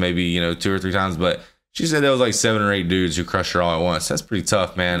once, maybe, you know, 2 or 3 times, but she said there was like 7 or 8 dudes who crushed her all at once. That's pretty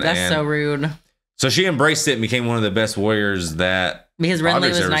tough, man. That's so rude. So she embraced it and became one of the best warriors that... Because Renly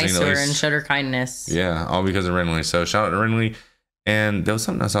was nice to her and showed her kindness. Yeah, all because of Renly. So shout out to Renly. And there was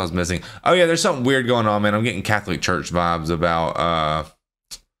something else I was missing. Oh yeah, there's something weird going on, man. I'm getting Catholic Church vibes about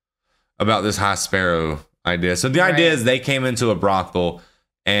this High Sparrow idea. So the idea is they came into a brothel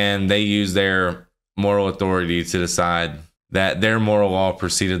and they used their moral authority to decide that their moral law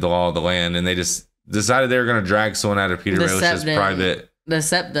preceded the law of the land, and they just decided they were going to drag someone out of Peter Baelish's private the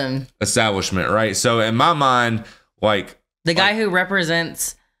septum establishment, right? So in my mind, like the guy who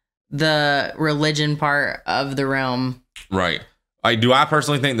represents the religion part of the realm, right? Like, do I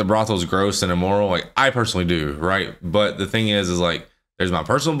personally think the brothel is gross and immoral? Like, I personally do, right? But the thing is like, there's my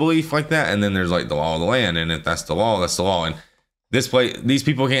personal belief like that, and then there's like the law of the land, and if that's the law, that's the law. And these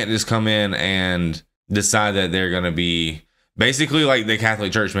people can't just come in and decide that they're gonna be basically like the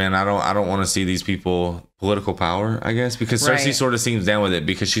Catholic Church, man. I don't want to see these people political power, I guess, because Cersei sort of seems down with it,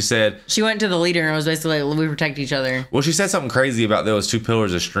 because she said she went to the leader and was basically like, we protect each other. Well, she said something crazy about those 2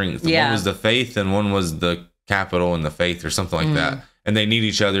 pillars of strength. Yeah. One was the faith and one was the capital and the faith, or something like that. And they need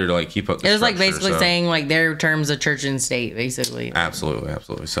each other to like keep up the It was structure, like basically saying like their terms of church and state, basically.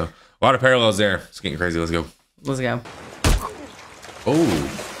 Absolutely. So a lot of parallels there. It's getting crazy. Let's go. Oh,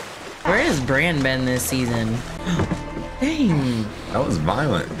 where has Bran been this season? Dang. That was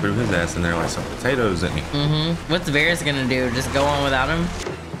violent. Threw his ass in there like some potatoes, didn't he? What's Varys gonna do? Just go on without him?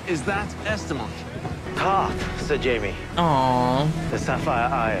 Is that Estamont? Tarth, Sir Jamie. Aww. The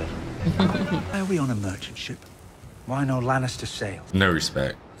Sapphire Isle. Why are we on a merchant ship? Why no Lannister sail? No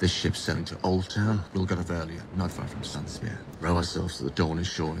respect. This ship's sailing to Old Town. We'll get off earlier, not far from Sunsmere. Row ourselves to the Dornish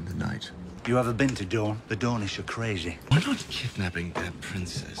shore in the night. You ever been to Dorne? The Dornish are crazy. We're not kidnapping that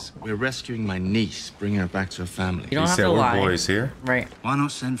princess. We're rescuing my niece, bringing her back to her family. You don't have to lie. Boys here. Right. Why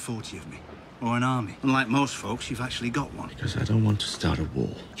not send 40 of me? Or an army? Unlike most folks, you've actually got one. Because I don't want to start a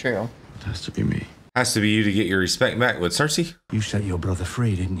war. True. It has to be me. Has to be you to get your respect back with Cersei. You set your brother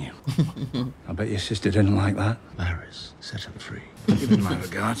free, didn't you? I bet your sister didn't like that. Varys set him free. Give him my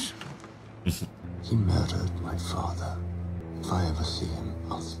regards. He murdered my father. If I ever see him,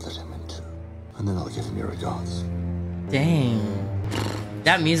 I'll split him in two. And then I'll give him your regards. Dang.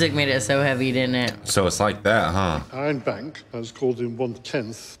 That music made it so heavy, didn't it? So it's like that, huh? Iron Bank has called in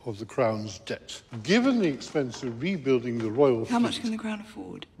 1/10 of the Crown's debt. Given the expense of rebuilding the royal How much fleet, can the Crown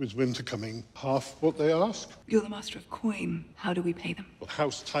afford? with winter coming, half what they ask. You're the master of coin. How do we pay them? Well,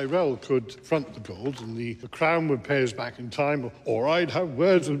 House Tyrell could front the gold and the Crown would pay us back in time, or I'd have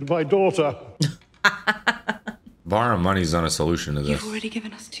words with my daughter. Borrowing money's not a solution to this. You've already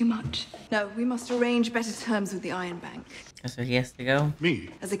given us too much. No, we must arrange better terms with the Iron Bank. That's where he has to go. Me?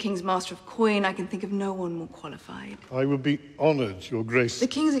 As the King's master of coin, I can think of no one more qualified. I would be honoured, Your Grace. The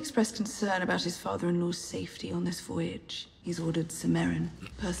King's expressed concern about his father-in-law's safety on this voyage. He's ordered Sir Meryn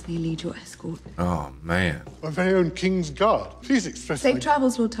personally lead your escort. Oh, man. My very own King's Guard. Please express Safe my...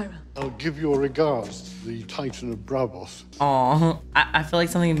 travels, Lord Tyrell. I'll give your regards to the Titan of Braavos. Aw, I feel like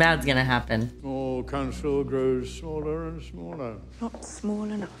something bad's gonna happen. All council grows smaller and smaller. Not small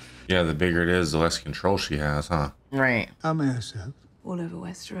enough. Yeah, the bigger it is, the less control she has, huh? Right. How may I serve? All over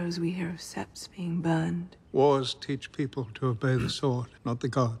Westeros, we hear of septs being burned. Wars teach people to obey the sword, not the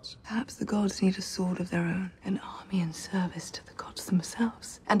gods. Perhaps the gods need a sword of their own, an army in service to the gods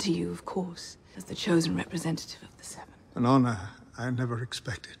themselves. And to you, of course, as the chosen representative of the Seven. An honor I never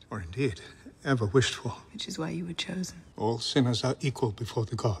expected, or indeed ever wished for. Which is why you were chosen. All sinners are equal before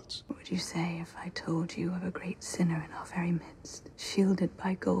the gods. What would you say if I told you of a great sinner in our very midst, shielded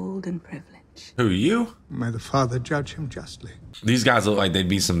by gold and privilege? Who, you? May the Father judge him justly. These guys look like they'd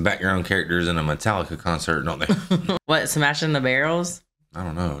be some background characters in a Metallica concert, don't they? What, smashing the barrels? I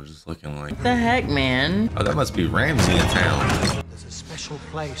don't know, just looking like... The heck, man? Oh, that must be Ramsay in town. There's a special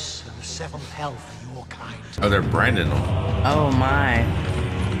place in the seventh hell for your kind. Oh, they're branding them. Oh, my.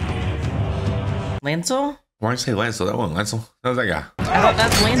 Lancel? Why'd you say Lancel? That wasn't Lancel. That was that guy. I thought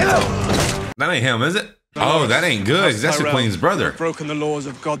that's Lancel. That ain't him, is it? Oh, that ain't good. That's the Queen's brother. Broken the laws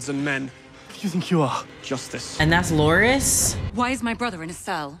of gods and men. Who do you think you are? Justice. And that's Loris? Why is my brother in a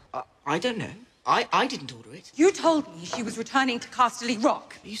cell? I don't know. I didn't order it. You told me she was returning to Casterly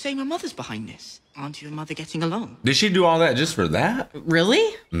Rock. Are you saying my mother's behind this? Aren't you and mother getting along? Did she do all that just for that?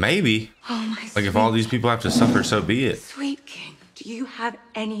 Really? Maybe. Oh, my Like, if all these people have to suffer, so be it. sweet king. Do you have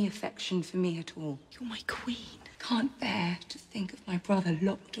any affection for me at all? You're my queen. Can't bear to think of my brother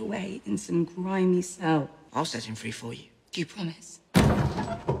locked away in some grimy cell. I'll set him free for you. Do you promise?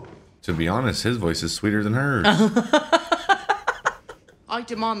 To be honest, his voice is sweeter than hers. I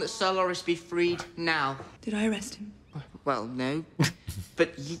demand that Sir Loris be freed now. Did I arrest him? Well, no.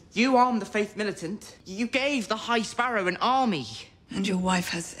 But you armed the Faith Militant. You gave the High Sparrow an army. And your wife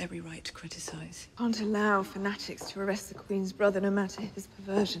has every right to criticize. Can't allow fanatics to arrest the Queen's brother, no matter his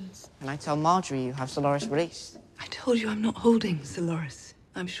perversions. And I tell Marjorie you have Sir Loris released. I told you I'm not holding Sir Loris.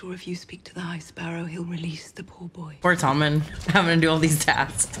 I'm sure if you speak to the High Sparrow, he'll release the poor boy. Poor Tommen having to do all these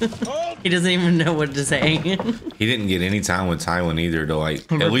tasks. He doesn't even know what to say. He didn't get any time with Tywin either to, like,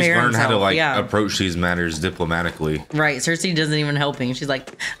 Prepare at least learn how to, himself, like, yeah. approach these matters diplomatically. Right, Cersei doesn't even help him. She's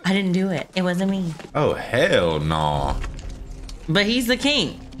like, I didn't do it. It wasn't me. Oh, hell no. But he's the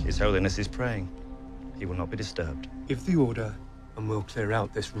king. His Holiness is praying. He will not be disturbed. Give the order, and we'll clear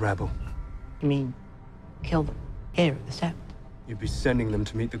out this rabble. You mean, kill them here at the Sept? You'd be sending them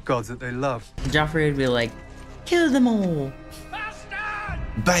to meet the gods that they love. Joffrey would be like, kill them all.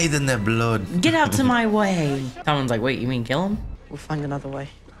 Bathe in their blood. Get out to my way. Tommen's like, wait, you mean kill him? We'll find another way.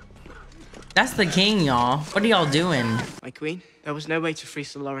 That's the king, y'all. What are y'all doing? My queen, there was no way to free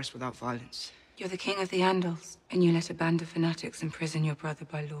Sir Loris without violence. You're the king of the Andals, and you let a band of fanatics imprison your brother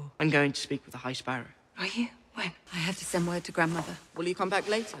by law. I'm going to speak with the High Sparrow. Are you? When? I have to send word to grandmother. Will you come back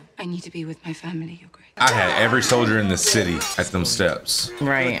later? I need to be with my family, Your Grace. I had every soldier in the city at them steps.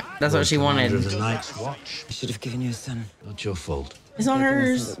 Right, that's what she wanted. Of the Night's Watch. I should have given you a son. Not your fault. It's on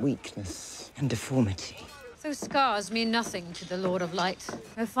hers. Weakness and deformity. Those scars mean nothing to the Lord of Light.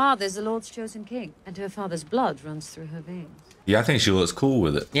 Her father's the Lord's chosen king, and her father's blood runs through her veins. Yeah, I think she looks cool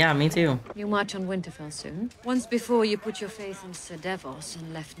with it. Yeah, me too. You march on Winterfell soon. Once before, you put your faith in Sir Devos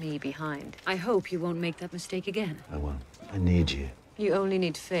and left me behind. I hope you won't make that mistake again. I won't. I need you. You only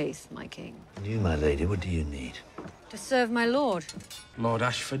need faith, my king. And you, my lady, what do you need? To serve my lord. Lord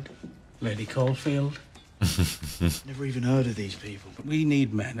Ashford, Lady Caulfield. Never even heard of these people. But we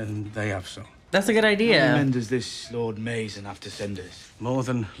need men, and they have some. That's a good How many idea. men does this Lord Mason have to send us? More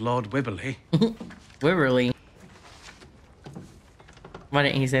than Lord Wibberley. Wibberley. Why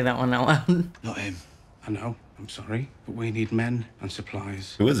didn't he say that one out loud? Not him. I know. I'm sorry, but we need men and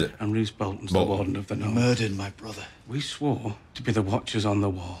supplies. Who is it? And Roose Bolton's the Warden of the North. Murdered my brother. We swore to be the watchers on the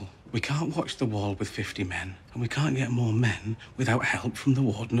wall. We can't watch the wall with 50 men, and we can't get more men without help from the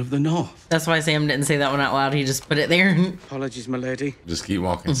Warden of the North. That's why Sam didn't say that one out loud. He just put it there. Apologies, my lady. Just keep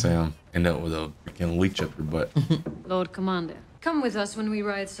walking, Sam. End up with a freaking leech up your butt. Lord Commander, come with us when we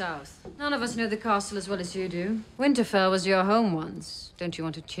ride south. None of us know the castle as well as you do. Winterfell was your home once. Don't you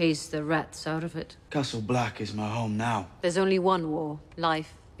want to chase the rats out of it? Castle Black is my home now. There's only one war,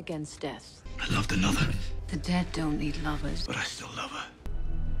 life against death. I loved another, The dead don't need lovers. but I still love her.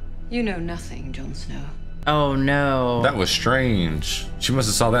 You know nothing, Jon Snow. Oh no. That was strange. She must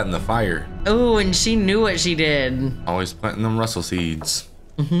have saw that in the fire. Oh, and she knew what she did. Always planting them Russell seeds.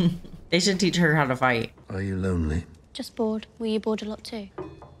 They should teach her how to fight. Are you lonely? Just bored. Were you bored a lot too?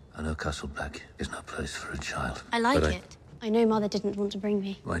 I know Castle Black is no place for a child. I like but it. I know Mother didn't want to bring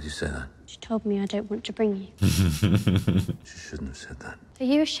me. Why'd you say that? She told me I don't want to bring you. She shouldn't have said that. Are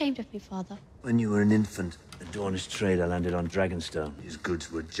you ashamed of me, Father? When you were an infant, a Dornish trader landed on Dragonstone. His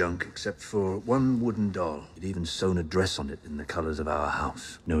goods were junk except for one wooden doll. He'd even sewn a dress on it in the colours of our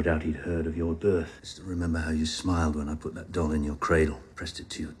house. No doubt he'd heard of your birth. I still remember how you smiled when I put that doll in your cradle, pressed it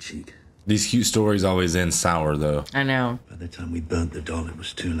to your cheek. These cute stories always end sour, though. I know. By the time we burnt the doll, it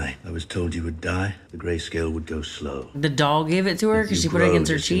was too late. I was told you would die. The grayscale would go slow. The doll gave it to her because she put it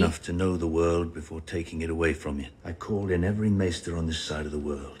against her cheek. Enough to know the world before taking it away from you. I called in every maester on this side of the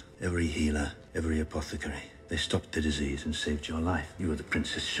world, every healer, every apothecary. They stopped the disease and saved your life. You are the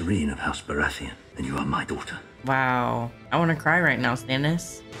Princess Shireen of House Baratheon, and you are my daughter. Wow. I want to cry right now,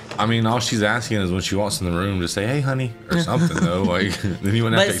 Stannis. I mean, all she's asking is when she walks in the room to say, "Hey, honey," or something, though. Like, then you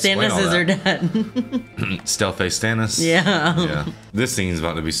wouldn't have to explain Stannis all is that. her dad. Stealth face Stannis. Yeah. Yeah. This scene's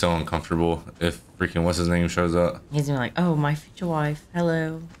about to be so uncomfortable if freaking what's his name shows up. He's gonna be like, "Oh, my future wife.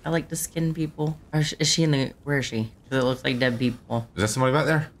 Hello. I like to skin people." Or is she in the? Where is she? Because it looks like dead people. Is that somebody back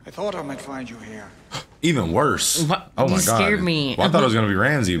there? I thought I might find you here. Even worse. What? Oh my You god. scared me. Well, I thought it was gonna be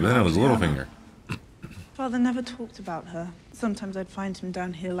Ramsay, but then it was Littlefinger. Father never talked about her. Sometimes I'd find him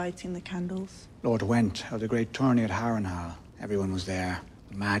down here lighting the candles. Lord Went held a great tourney at Harrenhal. Everyone was there.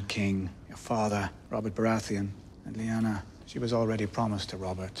 The Mad King, your father, Robert Baratheon, and Lyanna. She was already promised to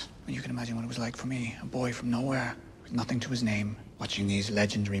Robert. And you can imagine what it was like for me, a boy from nowhere, with nothing to his name, watching these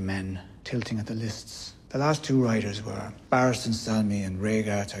legendary men tilting at the lists. The last two riders were Barristan Selmy and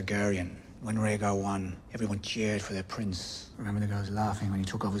Rhaegar Targaryen. When Rhaegar won, everyone cheered for their prince. Remember the girls laughing when he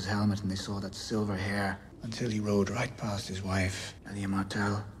took off his helmet and they saw that silver hair, until he rode right past his wife, Elia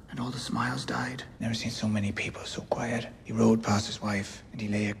Martell, and all the smiles died. Never seen so many people so quiet. He rode past his wife, and he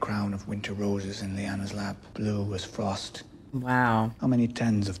lay a crown of winter roses in Lyanna's lap, blue as frost. Wow. How many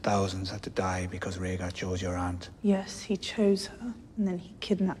tens of thousands had to die because Rhaegar chose your aunt? Yes, he chose her, and then he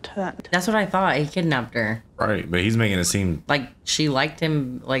kidnapped her. That's what I thought. He kidnapped her. Right, but he's making it seem like she liked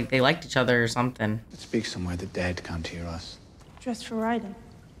him, like they liked each other or something. Let's speak somewhere the dead can't hear us. Dressed for riding.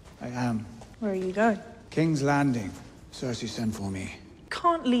 I am. Where are you going? King's Landing. Cersei sent for me.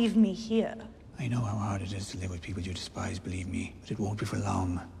 Can't leave me here. I know how hard it is to live with people you despise, believe me, but it won't be for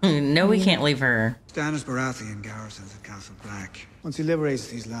long. No, we can't leave her. Stannis Baratheon garrisons at Castle Black. Once he liberates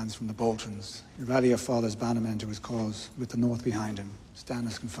these lands from the Boltons, he'll rally your father's bannermen to his cause. With the North behind him,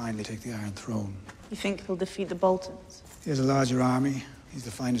 Stannis can finally take the Iron Throne. You think he'll defeat the Boltons? He has a larger army. He's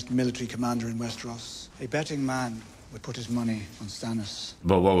the finest military commander in Westeros. A betting man would put his money on Stannis.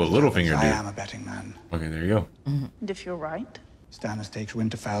 But what would Littlefinger I do? am a betting man. Okay, there you go. And if you're right? Stannis takes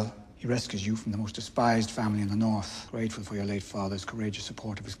Winterfell. He rescues you from the most despised family in the North. Grateful for your late father's courageous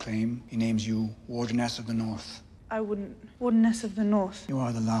support of his claim, he names you Wardeness of the North. I wouldn't. Wardeness of the North. You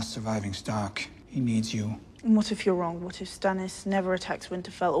are the last surviving Stark. He needs you. And what if you're wrong? What if Stannis never attacks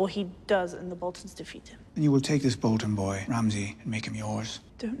Winterfell, or he does and the Boltons defeat him? And you will take this Bolton boy, Ramsay, and make him yours.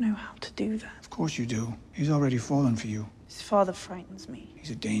 Don't know how to do that. Of course you do. He's already fallen for you. His father frightens me.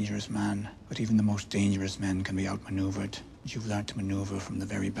 He's a dangerous man, but even the most dangerous men can be outmaneuvered. You've learned to maneuver from the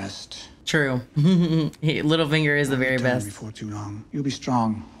very best. True. Littlefinger is the very best. Before too long. You'll be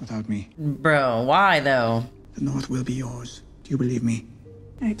strong without me. Bro, why though? The North will be yours. Do you believe me?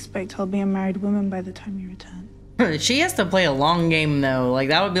 I expect I'll be a married woman by the time you return. She has to play a long game though. Like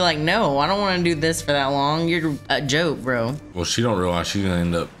that would be like, no, I don't want to do this for that long. You're a joke, bro. Well, she don't realize she's gonna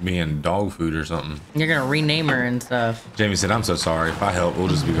end up being dog food or something. You're gonna rename her and stuff. Jamie said, "I'm so sorry. If I help, we'll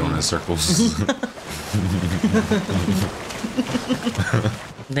just be going in circles."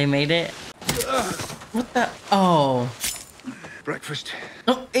 They made it. What the? Oh. Breakfast.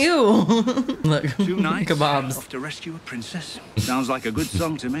 Oh, ew. Look, 2 nights kebabs. off to rescue a princess. Sounds like a good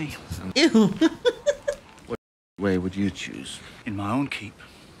song to me. Ew. What way would you choose? In my own keep,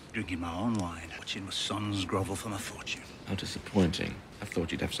 Drinking my own wine, watching my sons grovel for my fortune. How disappointing. I thought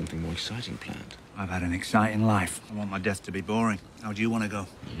you'd have something more exciting planned. I've had an exciting life. I want my death to be boring. How do you want to go?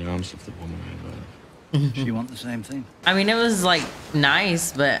 In the arms of the woman I love. You want the same thing? I mean, it was like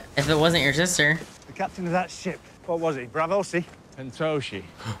nice, but if it wasn't your sister. The captain of that ship, what was he? Bravosi? Pentoshi.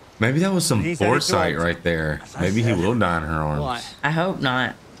 Maybe that was some He's headed foresight towards- right there. Maybe he will die in her arms. I hope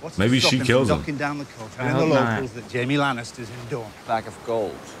not. What's Maybe to stop she him kills from him. Ducking down the coast, I telling the hope not. locals that Jamie Lannister's in Dawn. Bag of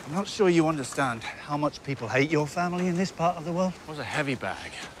gold. I'm not sure you understand how much people hate your family in this part of the world. It was a heavy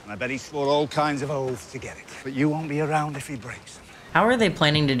bag. And I bet he swore all kinds of oaths to get it. But you won't be around if he breaks them. How are they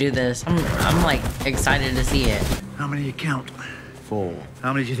planning to do this? I'm like excited to see it. How many you count? 4.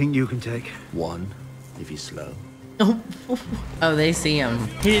 How many do you think you can take? 1, if he's slow. Oh, they see him.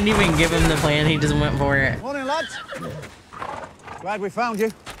 He didn't even give him the plan. He just went for it. Morning, lads. Glad we found you.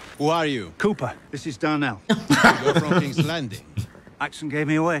 Who are you? Cooper, this is Darnell. You're from King's Landing. Axon gave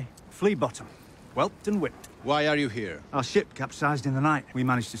me away. Flea bottom. Whelped and whipped. Why are you here? Our ship capsized in the night. We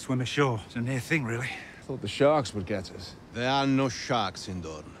managed to swim ashore. It's a near thing, really. Thought the sharks would get us. There are no sharks in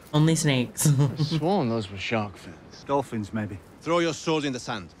Dorne. Only snakes. I sworn those were shark fins. Dolphins, maybe. Throw your swords in the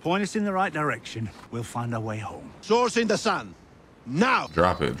sand. Point us in the right direction. We'll find our way home. Swords in the sand. Now!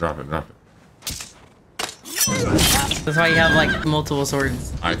 Drop it, drop it, drop it. That's why you have like multiple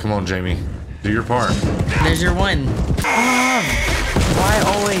swords. All right, come on, Jamie. Do your part. There's your one. Why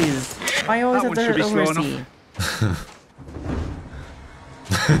always? Why always have That one should to be slow oversee?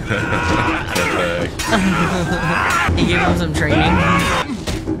 He gave him some training.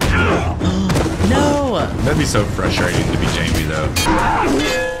 No! That'd be so frustrating to be Jamie, though.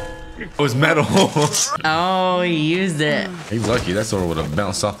 It was metal. Oh, he used it. He's lucky. That sword would have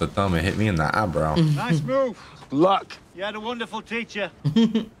bounced off the thumb and hit me in the eyebrow. Nice move. Luck. You had a wonderful teacher.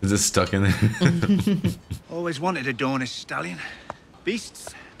 Is it stuck in there? Always wanted a Dornish stallion.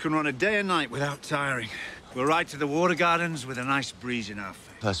 Beasts can run a day and night without tiring. We'll ride to the water gardens with a nice breeze in our face.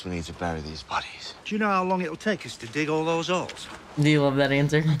 Plus, we need to bury these bodies. Do you know how long it'll take us to dig all those holes? Do you love that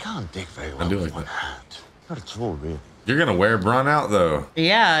answer? I can't dig very well I do with like one hand. Not at all, really. You're gonna wear Bronn out, though.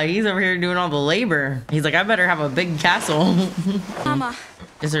 Yeah, he's over here doing all the labor. He's like, I better have a big castle. Mama.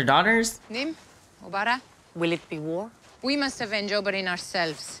 Is her daughters? Nim? Obara? Will it be war? We must avenge Oberyn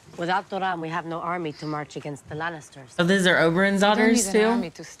ourselves. Without Doran, we have no army to march against the Lannisters. Oh, these are Oberyn's We don't daughters, need too? an army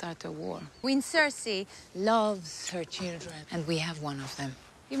to start a war. Queen Cersei loves her children, and we have one of them.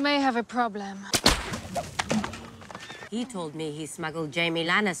 You may have a problem. He told me he smuggled Jaime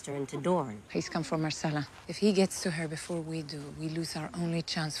Lannister into Dorne. He's come from Marcella. If he gets to her before we do, we lose our only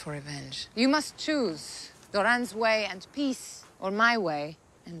chance for revenge. You must choose Doran's way and peace, or my way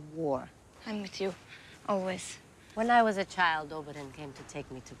and war. I'm with you, always. When I was a child, Oberyn came to take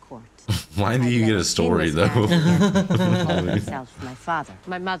me to court. Why do you get a story, though? Myself, my father.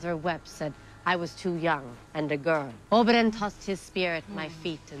 My mother wept, said I was too young and a girl. Oberyn tossed his spear at my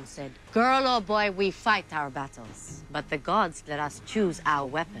feet and said, "Girl or boy, we fight our battles, but the gods let us choose our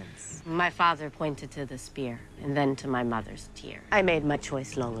weapons." My father pointed to the spear and then to my mother's tear. I made my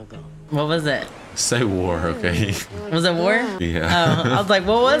choice long ago. What was it? Say war, okay? Was it war? Yeah. Oh, I was like,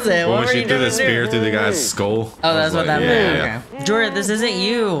 what was it? Well, What when were she you threw the doing? spear through the guy's skull. Oh, that's what that meant. Yeah. Okay. Jorah, this isn't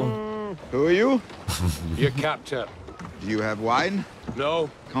you. Who are you? Your captain. Do you have wine? No.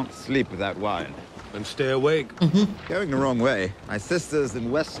 Can't sleep without wine. Then stay awake. Going the wrong way. My sister's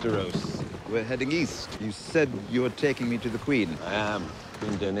in Westeros. We're heading east. You said you were taking me to the Queen. I am.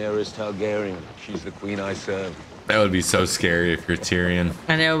 Queen Daenerys Targaryen. She's the queen I serve. That would be so scary if you're Tyrion.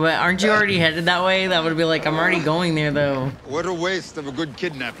 I know, but aren't you already headed that way? That would be like, I'm already going there, though. What a waste of a good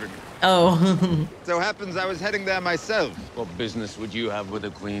kidnapping. Oh. So happens I was heading there myself. What business would you have with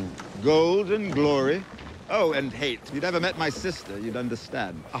the queen? Gold and glory. Oh, and hate. If you'd ever met my sister, you'd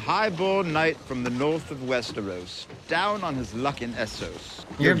understand. A high-born knight from the north of Westeros, down on his luck in Essos.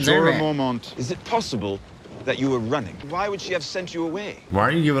 You're Jorah observant. Mormont. Is it possible that you were running? Why would she have sent you away? Why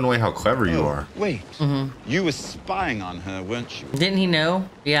are you giving away how clever you are? Wait. You were spying on her, weren't you? Didn't he know?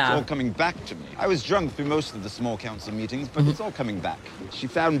 It's all Yeah. coming back to me. I was drunk through most of the small council meetings, but it's all coming back. She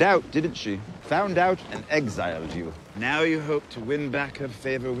found out, didn't she? Found out and exiled you. Now you hope to win back her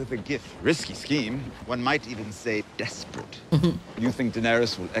favor with a gift. Risky scheme. One might even say desperate. You think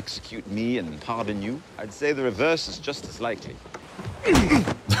Daenerys will execute me and pardon you? I'd say the reverse is just as likely.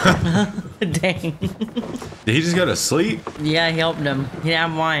 Dang. Did he just go to sleep? Yeah, he helped him. He didn't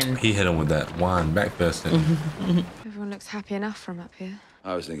have wine. He hit him with that wine backfisting. Everyone looks happy enough from up here.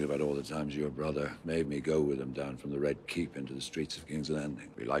 I was thinking about all the times your brother made me go with him down from the Red Keep into the streets of King's Landing.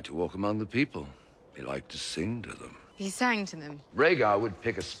 We like to walk among the people. We like to sing to them. He sang to them. Rhaegar would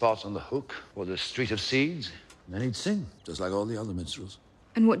pick a spot on the Hook or the Street of Seeds, and then he'd sing, just like all the other minstrels.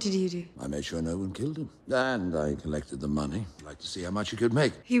 And what did you do? I made sure no one killed him. And I collected the money. I'd like to see how much he could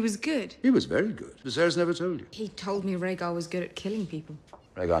make. He was good. He was very good. Viserys never told you. He told me Rhaegar was good at killing people.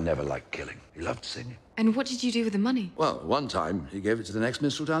 Rhaegar never liked killing. He loved singing. And what did you do with the money? Well, one time he gave it to the next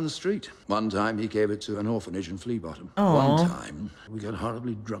minstrel down the street. One time he gave it to an orphanage in Flea Bottom. Aw. One time we got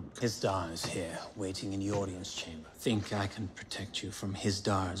horribly drunk. Hizdar is here, waiting in the audience chamber. Think I can protect you from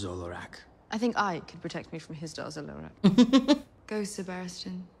Hizdar Zolorak? I think I could protect me from Hizdar Zolorak. Go, Sir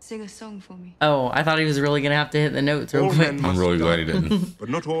Barristan. Sing a song for me. Oh, I thought he was really gonna have to hit the notes real All quick. men I'm really glad he didn't. But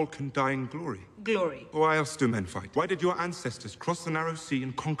not all can die in glory. Glory. Why else do men fight? Why did your ancestors cross the narrow sea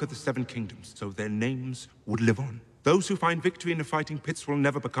and conquer the 7 kingdoms? So their names would live on. Those who find victory in the fighting pits will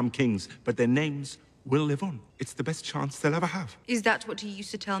never become kings, but their names will live on. It's the best chance they'll ever have. Is that what you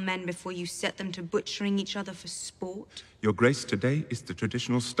used to tell men before you set them to butchering each other for sport? Your grace, today is the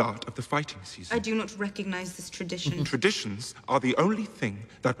traditional start of the fighting season. I do not recognize this tradition. Traditions are the only thing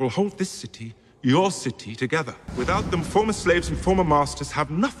that will hold this city, your city, together. Without them, former slaves and former masters have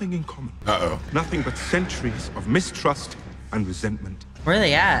nothing in common. Uh-oh. Nothing but centuries of mistrust and resentment. Where are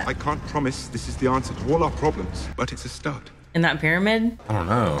they at? I can't promise this is the answer to all our problems, but it's a start. In that pyramid? I don't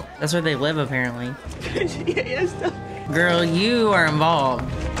know. That's where they live, apparently. Girl, you are involved.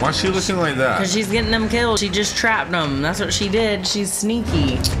 Why's she looking like that? Because she's getting them killed. She just trapped them. That's what she did. She's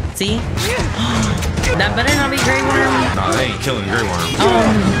sneaky. See? That better not be Grey Worm. Nah, they ain't killing Grey Worm.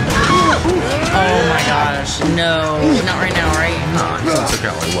 Oh my gosh. No. Not right now, right? Nah, he took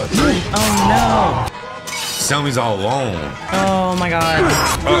out like what, 3? Oh no. Selmy's all alone. Oh my god.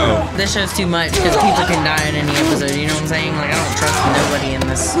 Uh-oh. This show's too much because people can die in any episode. You know what I'm saying? Like, I don't trust nobody in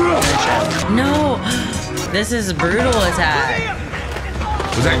this show. No. This is a brutal attack.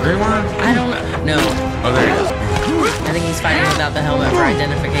 Was that Grey Worm? I don't know. No. Oh, there he is. I think he's fighting without the helmet for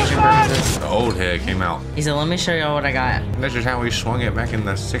identification purposes. The old head came out. He said, let me show y'all what I got. That's just how we swung it back in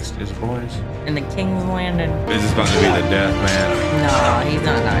the 60s, boys. In the King's Landing. This is about to be the death, man. No, he's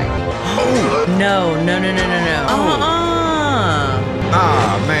not dying. Oh! No.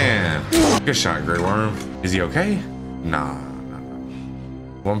 Ah, man. Good shot, Grey Worm. Is he okay? Nah.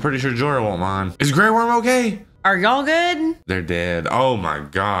 Well, I'm pretty sure Jorah won't mind. Is Grey Worm okay? Are y'all good? They're dead. Oh my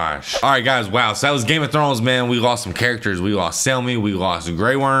gosh. All right, guys. Wow. So that was Game of Thrones, man. We lost some characters. We lost Selmy. We lost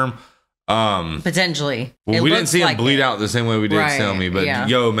Grey Worm. Potentially. Well, we didn't see him bleed out the same way we did Right, Selmy, but yeah.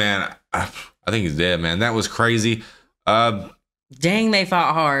 yo, man, I think he's dead, man. That was crazy. Dang, they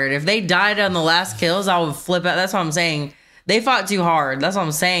fought hard. If they died on the last kills, I would flip out. That's what I'm saying. They fought too hard. That's what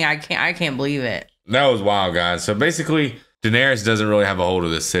I'm saying. I can't believe it. That was wild, guys. So basically, Daenerys doesn't really have a hold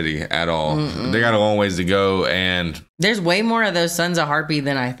of this city at all. They got a long ways to go, and there's way more of those Sons of Harpy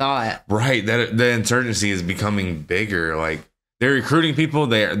than I thought. Right, that the insurgency is becoming bigger. Like, they're recruiting people.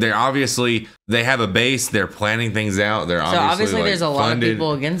 They're obviously, they have a base. They're planning things out. They're obviously like, there's a lot funded. of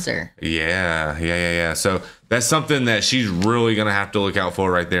people against her. Yeah. So that's something that she's really gonna have to look out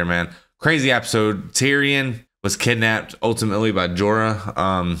for right there, man. Crazy episode. Tyrion was kidnapped ultimately by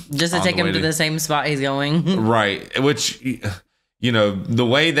Jorah. Just to take him to the same spot he's going. Right. Which, you know, the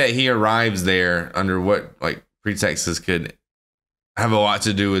way that he arrives there under what like pretexts could have a lot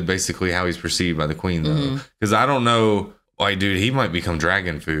to do with basically how he's perceived by the queen, though. Because I don't know, like, dude, he might become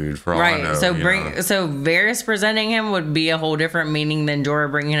dragon food for all I know. So so Varys presenting him would be a whole different meaning than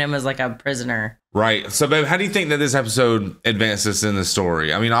Jorah bringing him as like a prisoner. Right. So, babe, how do you think that this episode advances in the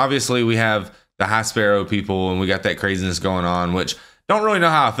story? I mean, obviously we have the High Sparrow people and we got that craziness going on, which don't really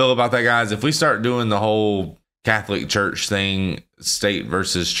know how I feel about that, guys. If we start doing the whole Catholic Church thing, state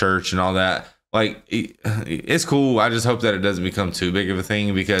versus church and all that, like, it's cool. I just hope that it doesn't become too big of a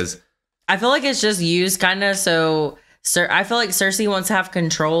thing, because I feel like it's just used kind of so I feel like Cersei wants to have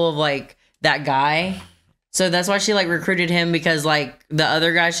control of like that guy. So that's why she like recruited him, because like the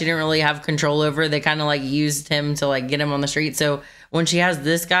other guy she didn't really have control over. They kind of like used him to like get him on the street. So when she has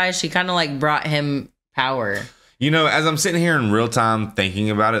this guy, she kind of like brought him power. You know, as I'm sitting here in real time thinking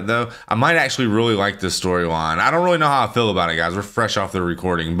about it, though, I might actually really like this storyline. I don't really know how I feel about it, guys. We're fresh off the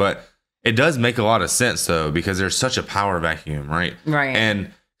recording, but it does make a lot of sense, though, because there's such a power vacuum, right? Right.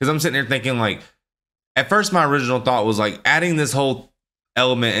 And because I'm sitting here thinking, like, at first my original thought was like adding this whole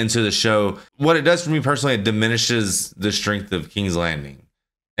element into the show. What it does for me personally, it diminishes the strength of King's Landing.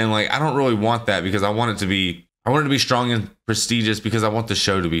 And like, I don't really want that, because I want it to be strong and prestigious, because I want the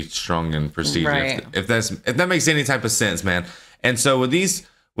show to be strong and prestigious. Right. If that makes any type of sense, man. And so with these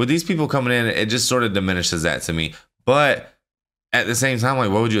people coming in, it just sort of diminishes that to me. But at the same time,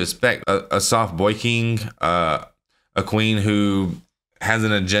 like, what would you expect? A soft boy king, a queen who has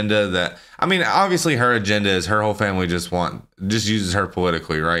an agenda that, I mean, obviously her agenda is her whole family just uses her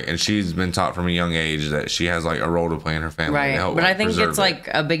politically, right? And she's been taught from a young age that she has like a role to play in her family. Right. Help, but like, I think preserve it's it. like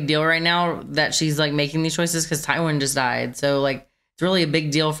a big deal right now that she's like making these choices because Tywin just died. So like it's really a big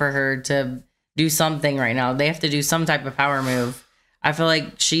deal for her to do something right now. They have to do some type of power move. I feel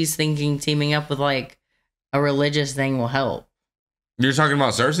like she's thinking teaming up with like a religious thing will help. You're talking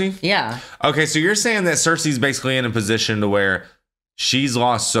about Cersei? Yeah. Okay, so you're saying that Cersei's basically in a position to where she's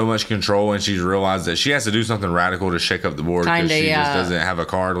lost so much control and she's realized that she has to do something radical to shake up the board because Kinda, she yeah. just doesn't have a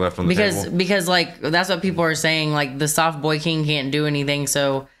card left on the table. Because like that's what people are saying. Like the soft boy king can't do anything,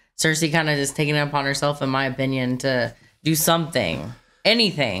 so Cersei kind of just taking it upon herself, in my opinion, to do something,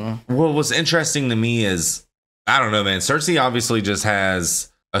 anything. Well, what's interesting to me is, I don't know, man. Cersei obviously just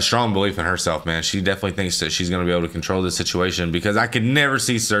has a strong belief in herself, man. She definitely thinks that she's going to be able to control the situation, because I could never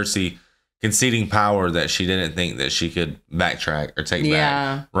see Cersei conceding power that she didn't think that she could backtrack or take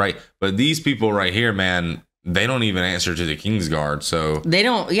back. Right. But these people right here, man, they don't even answer to the Kingsguard. So They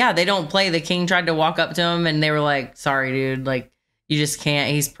don't play. The king tried to walk up to him and they were like, sorry, dude. Like, you just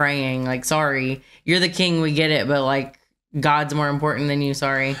can't. He's praying. Like, sorry. You're the king. We get it. But like, God's more important than you.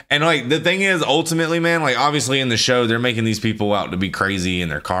 Sorry. And like the thing is, ultimately, man, like obviously in the show, they're making these people out to be crazy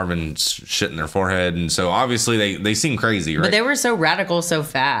and they're carving shit in their forehead. And so obviously they seem crazy, right? But they were so radical so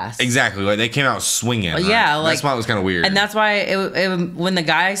fast. Exactly. Like they came out swinging. Right? Yeah. Like, that's why it was kind of weird. And that's why when the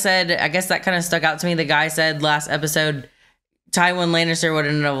guy said, I guess that kind of stuck out to me. The guy said last episode, Tywin Lannister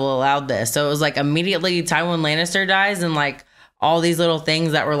wouldn't have allowed this. So it was like immediately Tywin Lannister dies and like all these little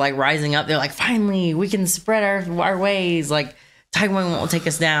things that were like rising up. They're like, finally, we can spread our ways. Like Tywin won't take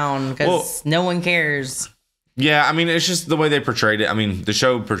us down because no one cares. Yeah, I mean, it's just the way they portrayed it. I mean, the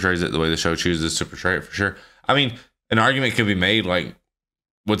show portrays it the way the show chooses to portray it, for sure. I mean, an argument could be made, like,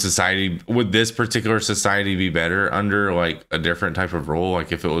 would this particular society be better under like a different type of rule?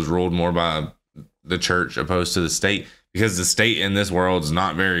 Like if it was ruled more by the church opposed to the state? Because the state in this world is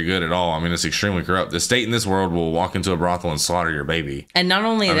not very good at all. I mean, it's extremely corrupt. The state in this world will walk into a brothel and slaughter your baby. And not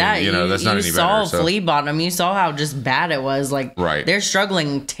only that, you know, that's not any saw better, so. Flea Bottom. You saw how just bad it was. Like, right. They're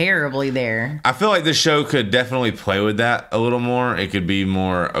struggling terribly there. I feel like this show could definitely play with that a little more. It could be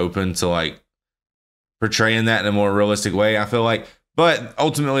more open to like portraying that in a more realistic way, I feel like. But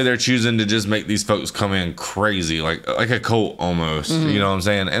ultimately, they're choosing to just make these folks come in crazy, like a cult almost. Mm-hmm. You know what I'm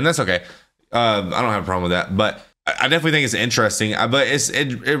saying? And that's okay. I don't have a problem with that. But I definitely think it's interesting. But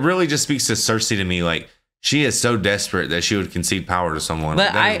it really just speaks to Cersei to me. Like, she is so desperate that she would concede power to someone.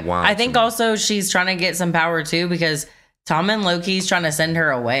 But That is wild I to think me. also she's trying to get some power too, because Tom and Loki's trying to send her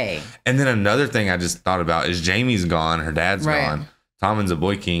away. And then another thing I just thought about is Jaime's gone. Her dad's Right. gone. Tommen's a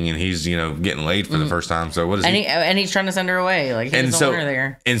boy king, and he's, you know, getting laid for the first time. So what is And he? and he's trying to send her away. Like, he And doesn't so want her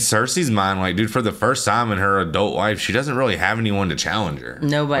there. in Cersei's mind, like, dude, for the first time in her adult life, she doesn't really have anyone to challenge her.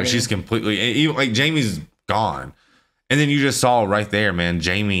 Nobody. Like, she's completely, even like Jaime's gone. And then you just saw right there, man,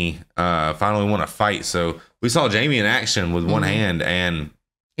 Jaime finally won a fight. So we saw Jaime in action with one hand, and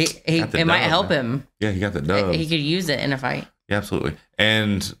it might help him. Yeah, he got the dub. He could use it in a fight. Yeah, absolutely.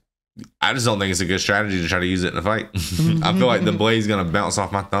 And I just don't think it's a good strategy to try to use it in a fight. I feel like the blade's going to bounce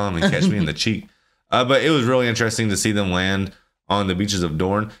off my thumb and catch me in the cheek. But it was really interesting to see them land on the beaches of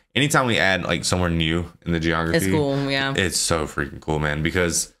Dorne. Anytime we add like somewhere new in the geography, It's cool, yeah. It's so freaking cool, man,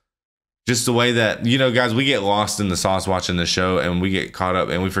 because just the way that, you know, guys, we get lost in the sauce watching the show, and we get caught up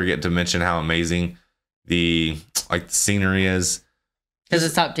and we forget to mention how amazing the scenery is. Because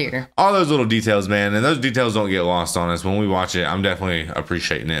it's top tier. All those little details, man, and those details don't get lost on us when we watch it. I'm definitely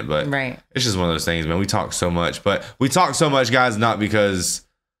appreciating it, but right. It's just one of those things, man. We talk so much, guys, not because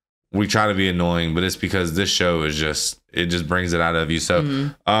we try to be annoying, but it's because this show is it just brings it out of you. So,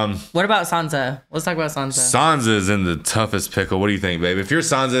 what about Sansa? Let's talk about Sansa. Sansa's in the toughest pickle. What do you think, babe? If you're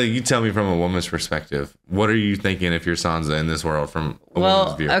Sansa, you tell me from a woman's perspective. What are you thinking if you're Sansa in this world from a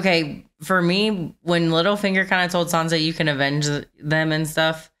woman's view? Okay. For me, when Littlefinger kind of told Sansa you can avenge them and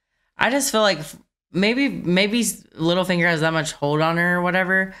stuff, I just feel like maybe Littlefinger has that much hold on her or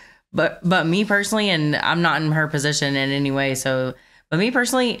whatever. But me personally, and I'm not in her position in any way. So, but me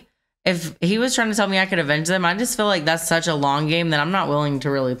personally, if he was trying to tell me I could avenge them, I just feel like that's such a long game that I'm not willing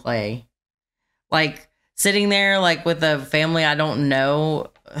to really play. Like sitting there, like with a family I don't know,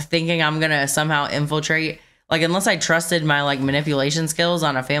 thinking I'm gonna somehow infiltrate. Like, unless I trusted my like manipulation skills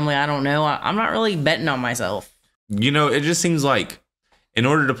on a family I don't know, I'm not really betting on myself. You know, it just seems like in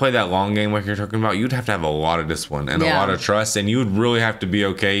order to play that long game like you're talking about, you'd have to have a lot of discipline and a lot of trust, and you would really have to be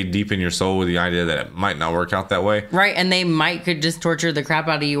okay deep in your soul with the idea that it might not work out that way. Right, and they could just torture the crap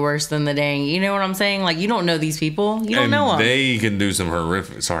out of you worse than the dang. You know what I'm saying? Like, you don't know these people. You don't know them. They can do some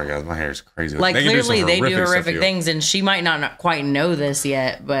horrific. Sorry guys, my hair's crazy. Like, clearly they do horrific stuff things, and she might not quite know this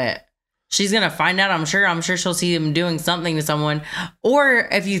yet, but she's gonna find out. I'm sure she'll see him doing something to someone. Or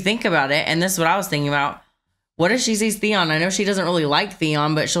if you think about it, and this is what I was thinking about. What if she sees Theon? I know she doesn't really like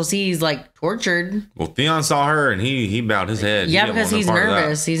Theon, but she'll see he's like tortured. Well, Theon saw her and he bowed his head. Yeah, because he's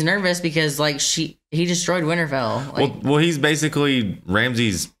nervous. He's nervous because like he destroyed Winterfell. Like, well, he's basically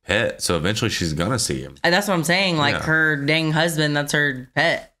Ramsay's pet, so eventually she's gonna see him. That's what I'm saying. Like her dang husband, that's her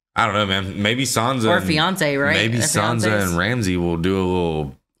pet. I don't know, man. Maybe Sansa or fiance, right? Maybe Sansa and Ramsay will do a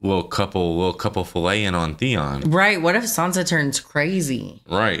little couple filleting on Theon. Right. What if Sansa turns crazy?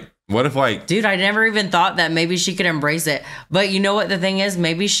 Right. What if like... Dude, I never even thought that maybe she could embrace it. But you know what the thing is?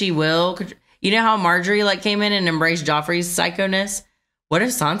 Maybe she will. You know how Marjorie like came in and embraced Joffrey's psychoness? What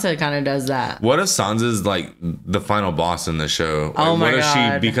if Sansa kind of does that? What if Sansa's like the final boss in the show? Like, oh my God. What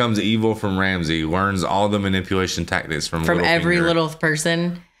if she becomes evil from Ramsay, learns all the manipulation tactics from every little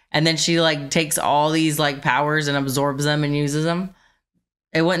person, and then she like takes all these like powers and absorbs them and uses them?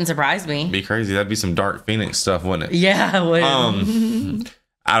 It wouldn't surprise me. Be crazy. That'd be some Dark Phoenix stuff, wouldn't it? Yeah, it would.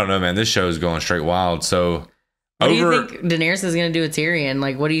 I don't know, man. This show is going straight wild. So, what do you think Daenerys is going to do with Tyrion?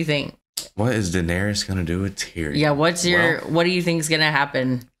 Like, what do you think? What is Daenerys going to do with Tyrion? Yeah, what do you think is going to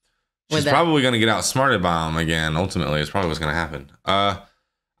happen? She's probably going to get outsmarted by him again. Ultimately, it's probably what's going to happen.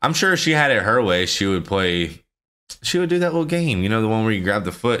 I'm sure if she had it her way, she would do that little game. You know, the one where you grab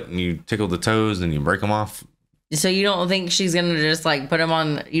the foot and you tickle the toes and you break them off. So you don't think she's going to just like put them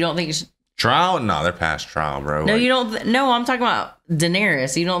on? You don't think trial? No, they're past trial, bro. No, you don't. No, I'm talking about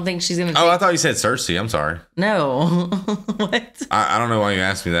Daenerys. You don't think she's gonna? Oh, I thought you said Cersei. I'm sorry. No. What? I don't know why you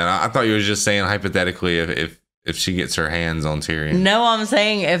asked me that. I thought you were just saying hypothetically if she gets her hands on Tyrion. No, I'm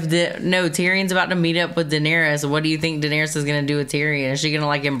saying Tyrion's about to meet up with Daenerys. What do you think Daenerys is gonna do with Tyrion? Is she gonna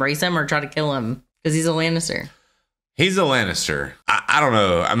like embrace him or try to kill him because he's a Lannister? He's a Lannister. I don't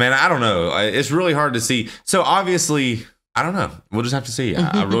know. I mean, I don't know. It's really hard to see. So obviously. I don't know. We'll just have to see.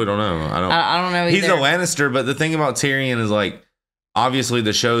 I really don't know. I don't know either. He's a Lannister, but the thing about Tyrion is like, obviously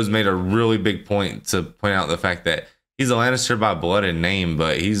the show's made a really big point to point out the fact that he's a Lannister by blood and name,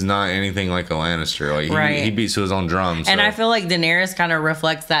 but he's not anything like a Lannister. Like he beats to his own drum. And I feel like Daenerys kind of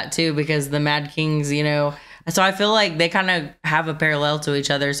reflects that too, because the Mad Kings, you know. So I feel like they kind of have a parallel to each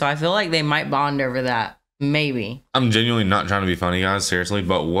other. So I feel like they might bond over that. Maybe. I'm genuinely not trying to be funny, guys. Seriously,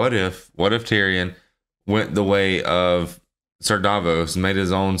 but what if Tyrion went the way of Sir Davos, made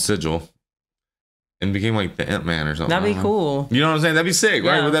his own sigil and became like the Ant-Man or something? That'd be cool. You know what I'm saying? That'd be sick,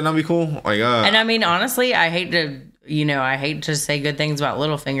 right? Would that not be cool? Like, and I mean, honestly, I hate to say good things about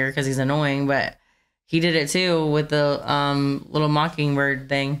Littlefinger because he's annoying, but he did it too with the little mockingbird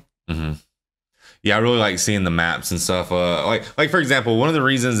thing. Mm-hmm. Yeah, I really like seeing the maps and stuff. Like for example, one of the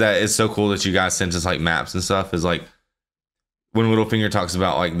reasons that it's so cool that you guys sent us like maps and stuff is like when Littlefinger talks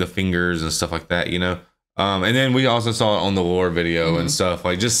about like the fingers and stuff like that, you know. And then we also saw it on the lore video and stuff,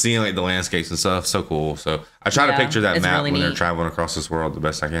 like just seeing like the landscapes and stuff. So cool. So I try to picture that map really when they're traveling across this world the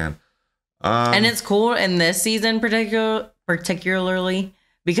best I can. And it's cool in this season particularly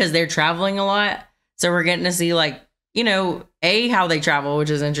because they're traveling a lot. So we're getting to see like, you know, A, how they travel, which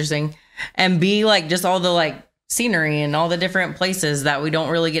is interesting. And B, like just all the like scenery and all the different places that we don't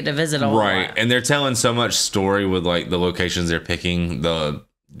really get to visit a lot. Right. And they're telling so much story with like the locations they're picking,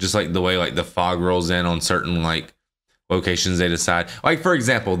 just like the way like the fog rolls in on certain like locations they decide. Like for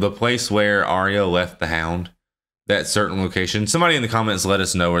example, the place where Arya left the Hound, that certain location. Somebody in the comments let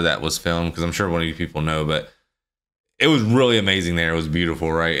us know where that was filmed because I'm sure one of you people know, but it was really amazing there. It was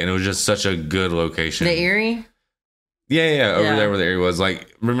beautiful, right? And it was just such a good location. The Eyrie? Yeah, over there where the Eyrie was.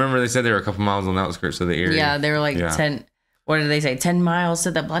 Like, remember they said they were a couple miles on the outskirts of the Eyrie? Yeah, they were like 10, what did they say? 10 miles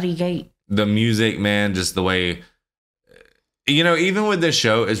to the bloody gate. The music, man, just the way... You know, even with this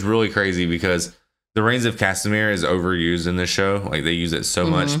show, it's really crazy because the Reigns of Castamere is overused in this show. Like, they use it so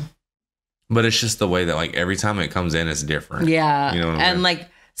much. But it's just the way that, like, every time it comes in, it's different. Yeah. You know what I'm saying? Like,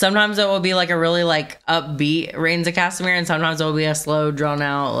 sometimes it will be, like, a really, like, upbeat Reigns of Castamere, and sometimes it will be a slow,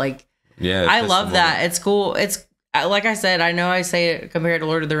 drawn-out, like... Yeah. I love that. It's cool. It's, like I said, I know I say it compared to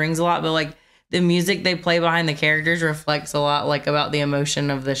Lord of the Rings a lot, but, like, the music they play behind the characters reflects a lot, like, about the emotion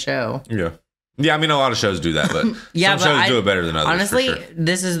of the show. Yeah. Yeah, I mean, a lot of shows do that, but some shows do it better than others. Honestly, for sure.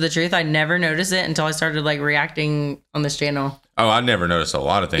 This is the truth. I never noticed it until I started like reacting on this channel. Oh, I never noticed a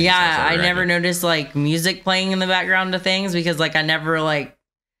lot of things. Yeah, I never noticed like music playing in the background of things because like I never like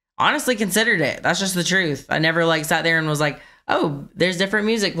honestly considered it. That's just the truth. I never like sat there and was like, oh, there's different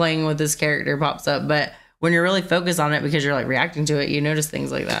music playing with this character pops up. But when you're really focused on it because you're like reacting to it, you notice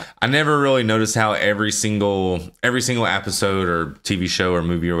things like that. I never really noticed how every single episode or TV show or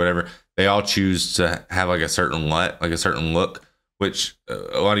movie or whatever, they all choose to have like a certain look, which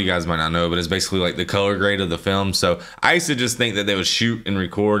a lot of you guys might not know, but it's basically like the color grade of the film. So I used to just think that they would shoot and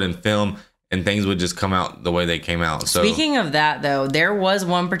record and film and things would just come out the way they came out. So speaking of that, though, there was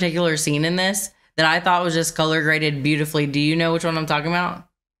one particular scene in this that I thought was just color graded beautifully. Do you know which one I'm talking about?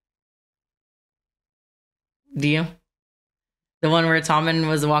 Do you? The one where Tommen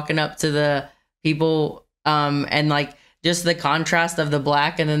was walking up to the people and like just the contrast of the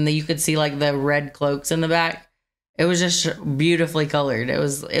black and then you could see like the red cloaks in the back. It was just beautifully colored. It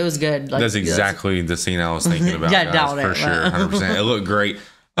was good. Like, that's exactly the scene I was thinking about. Yeah, guys, doubt for it, sure. 100%. It looked great.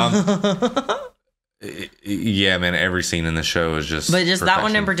 Yeah, man, every scene in the show is just but just that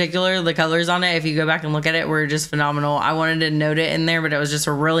one in perfection. particular, the colors on it, if you go back and look at it, were just phenomenal. I wanted to note it in there, but it was just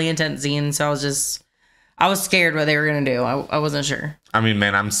a really intense scene. So I was scared what they were going to do. I wasn't sure. I mean,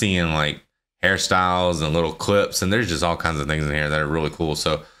 man, I'm seeing like hairstyles and little clips, and there's just all kinds of things in here that are really cool.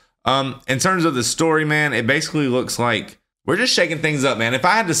 So, in terms of the story, man, it basically looks like we're just shaking things up, man. If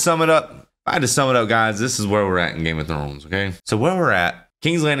I had to sum it up, guys, this is where we're at in Game of Thrones, okay? So where we're at,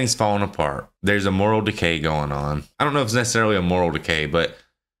 King's Landing's falling apart. There's a moral decay going on. I don't know if it's necessarily a moral decay, but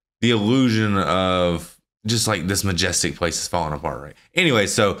the illusion of just like this majestic place is falling apart, right? Anyway,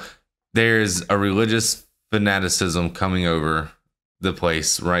 so there's a religious fanaticism coming over the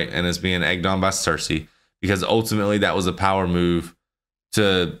place, right? And it's being egged on by Cersei because ultimately that was a power move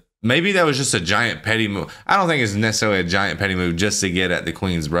to, maybe that was just a giant petty move. I don't think it's necessarily a giant petty move just to get at the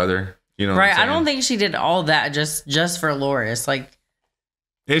queen's brother. You know what Right. I'm I saying? don't think she did all that just for Loris. Like,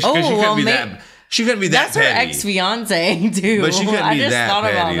 She couldn't be that. She couldn't be that that's her petty. ex-fiance too. But she couldn't I be just that thought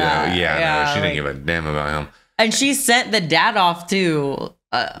petty, about that. though. Yeah, no, she didn't like- give a damn about him. And she sent the dad off too.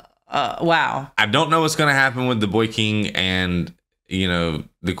 Wow. I don't know what's going to happen with the Boy King and, you know,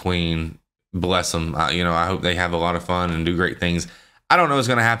 the Queen. Bless them. I hope they have a lot of fun and do great things. I don't know what's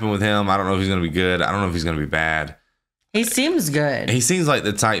going to happen with him. I don't know if he's going to be good. I don't know if he's going to be bad. He seems good. He seems like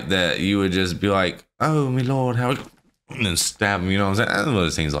the type that you would just be like, oh, my Lord, how, and then stab him. You know what I'm saying? That's what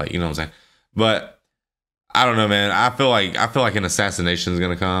it seems like. You know what I'm saying? But I don't know, man. I feel like an assassination is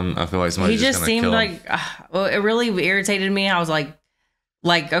going to come. I feel like somebody's He just just going to seemed kill him. like, well, it really irritated me. I was like,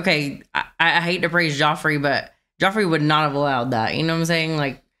 okay, I hate to praise Joffrey, but Joffrey would not have allowed that. You know what I'm saying?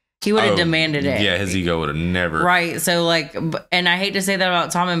 Like, he would have demanded it. Yeah, his ego would have never. Right. So, like, and I hate to say that about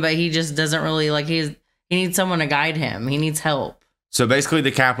Tommen, but he just doesn't really, like, he needs someone to guide him. He needs help. So basically,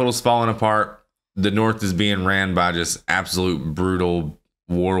 the capital's falling apart. The North is being ran by just absolute brutal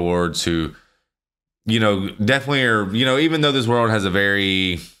warlords who, you know, definitely are, you know, even though this world has a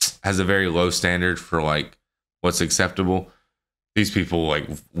very low standard for like what's acceptable, these people like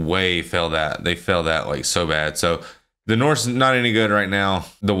way fail that. They fail that like so bad. So the North's not any good right now.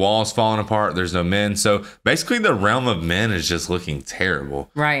 The wall's falling apart. There's no men. So basically the realm of men is just looking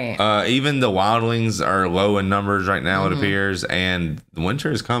terrible. Right. Even the wildlings are low in numbers right now, Mhm. it appears. And the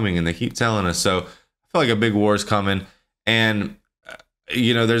winter is coming and they keep telling us. So I feel like a big war is coming. And,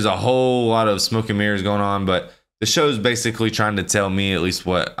 you know, there's a whole lot of smoke and mirrors going on. But the show's basically trying to tell me, at least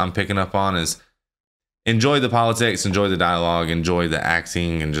what I'm picking up on, is enjoy the politics, enjoy the dialogue, enjoy the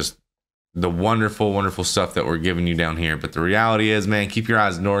acting, and just the wonderful, wonderful stuff that we're giving you down here. But the reality is, man, keep your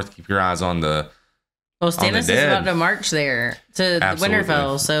eyes north, keep your eyes on the Well, Stannis is dead. about to march there to Absolutely.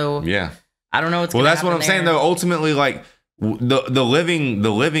 Winterfell. So yeah. I don't know what's Well, gonna that's what I'm happen saying there. though. Ultimately, like the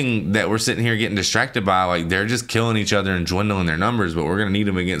living that we're sitting here getting distracted by, like they're just killing each other and dwindling their numbers. But we're gonna need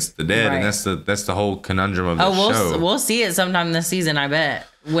them against the dead, and Right. that's the whole conundrum of the Oh, show. we'll see it sometime this season. I bet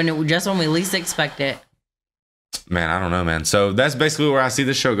when we least expect it. Man, I don't know, man. So that's basically where I see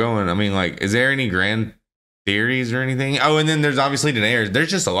the show going. I mean, like, is there any grand theories or anything? Oh, and then there's obviously Daenerys. There's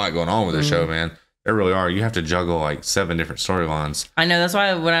just a lot going on with the show, man. There really are. You have to juggle like 7 different storylines. I know, that's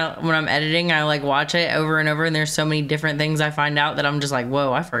why when I'm editing, I like watch it over and over, and there's so many different things I find out that I'm just like,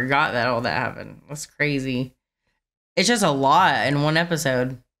 whoa, I forgot that all that happened. That's crazy. It's just a lot in one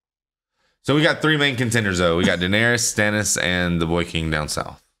episode. So we got 3 main contenders though. We got Daenerys, Stannis, and the Boy King down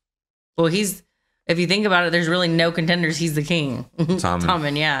south. Well, if you think about it, there's really no contenders. He's the king.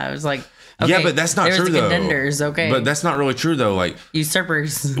 Tommen, yeah. It was like, okay, yeah, but that's not there's true the though. contenders, okay. But that's not really true though. Like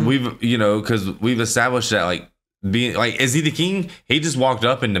usurpers. We've, you know, because we've established that like being like, is he the king? He just walked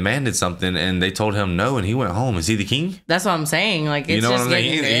up and demanded something, and they told him no, and he went home. Is he the king? That's what I'm saying. Like, it's You know what just I'm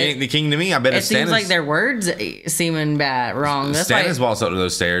saying? He ain't the king to me. I bet it if seems Stannis, like their words seeming bad, wrong. That's Stannis why, walks up to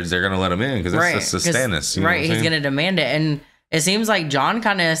those stairs, they're gonna let him in because right, that's just a 'cause- Stannis. You know what right, I'm he's saying? gonna demand it, and it seems like John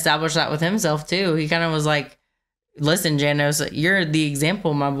kind of established that with himself too. He kind of was like, listen, Janos, you're the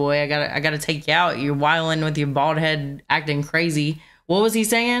example, my boy. I gotta take you out. You're wilding with your bald head, acting crazy. What was he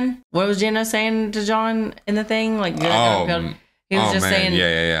saying? What was Janos saying to John in the thing? Like, he was just saying,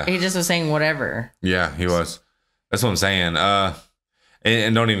 yeah. He just was saying whatever. Yeah, he was. That's what I'm saying.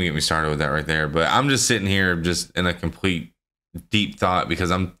 And don't even get me started with that right there. But I'm just sitting here, just in a complete deep thought, because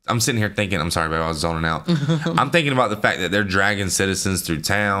I'm sitting here thinking. I'm sorry, babe, I was zoning out. I'm thinking about the fact that they're dragging citizens through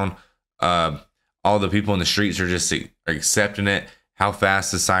town. All the people in the streets are just accepting it. How fast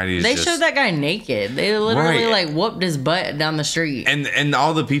society is. They showed that guy naked. They literally Right. like whooped his butt down the street. And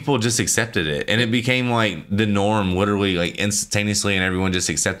all the people just accepted it, and it became like the norm, literally, like instantaneously, and everyone just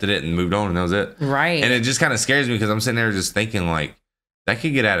accepted it and moved on, and that was it. Right. And it just kind of scares me, because I'm sitting there just thinking, like, that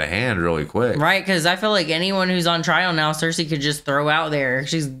could get out of hand really quick. Right, because I feel like anyone who's on trial now, Cersei could just throw out there.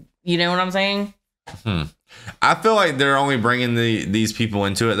 She's, you know what I'm saying? I feel like they're only bringing these people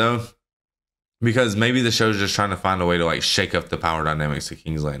into it though, because maybe the show's just trying to find a way to like shake up the power dynamics of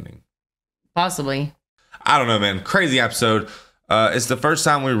King's Landing. Possibly. I don't know, man. Crazy episode. It's the first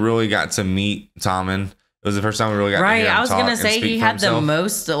time we really got to meet Tommen. It was the first time we really got to hear him I was talk gonna and say speak he for had himself. the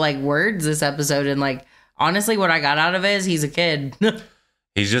most like words this episode, and like honestly, what I got out of it is he's a kid.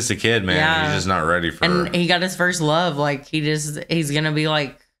 He's just a kid, man. Yeah. He's just not ready for. And he got his first love. Like he's gonna be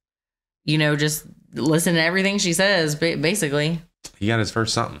like, you know, just listen to everything she says, basically. He got his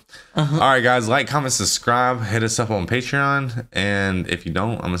first something. All right, guys, like, comment, subscribe, hit us up on Patreon, and if you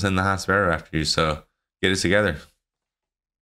don't, I'm gonna send the High Sparrow after you. So get it together.